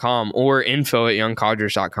askcodgers@youngcodgers.com, or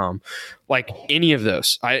info@youngcodgers.com. Any of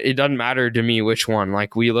those, it doesn't matter to me which one.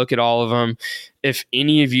 We look at all of them. If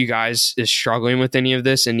any of you guys is struggling with any of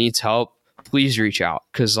this and needs help, please reach out.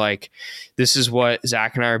 Cause this is what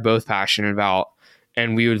Zach and I are both passionate about.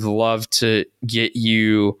 And we would love to get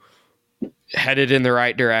you headed in the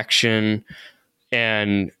right direction.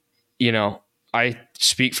 And, I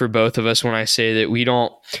speak for both of us when I say that we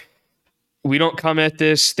don't come at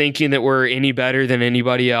this thinking that we're any better than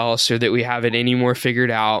anybody else, or that we have it any more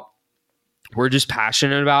figured out. We're just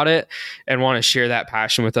passionate about it and want to share that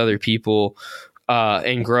passion with other people,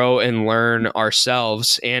 and grow and learn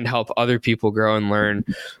ourselves, and help other people grow and learn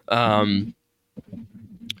how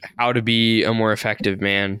to be a more effective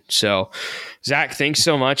man. So, Zach, thanks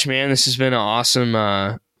so much, man. This has been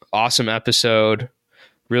an awesome episode.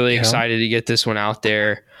 Really excited to get this one out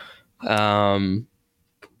there, and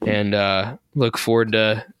look forward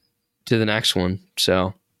to the next one.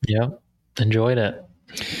 So, enjoyed it.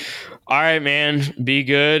 All right, man. Be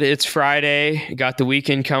good. It's Friday. Got the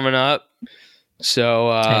weekend coming up. So,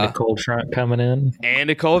 and a cold front coming in.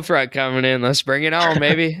 Let's bring it on,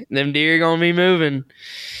 baby. Them deer are going to be moving.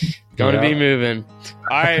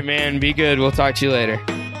 All right, man. Be good. We'll talk to you later.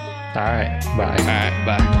 All right. Bye. All right.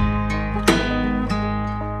 Bye.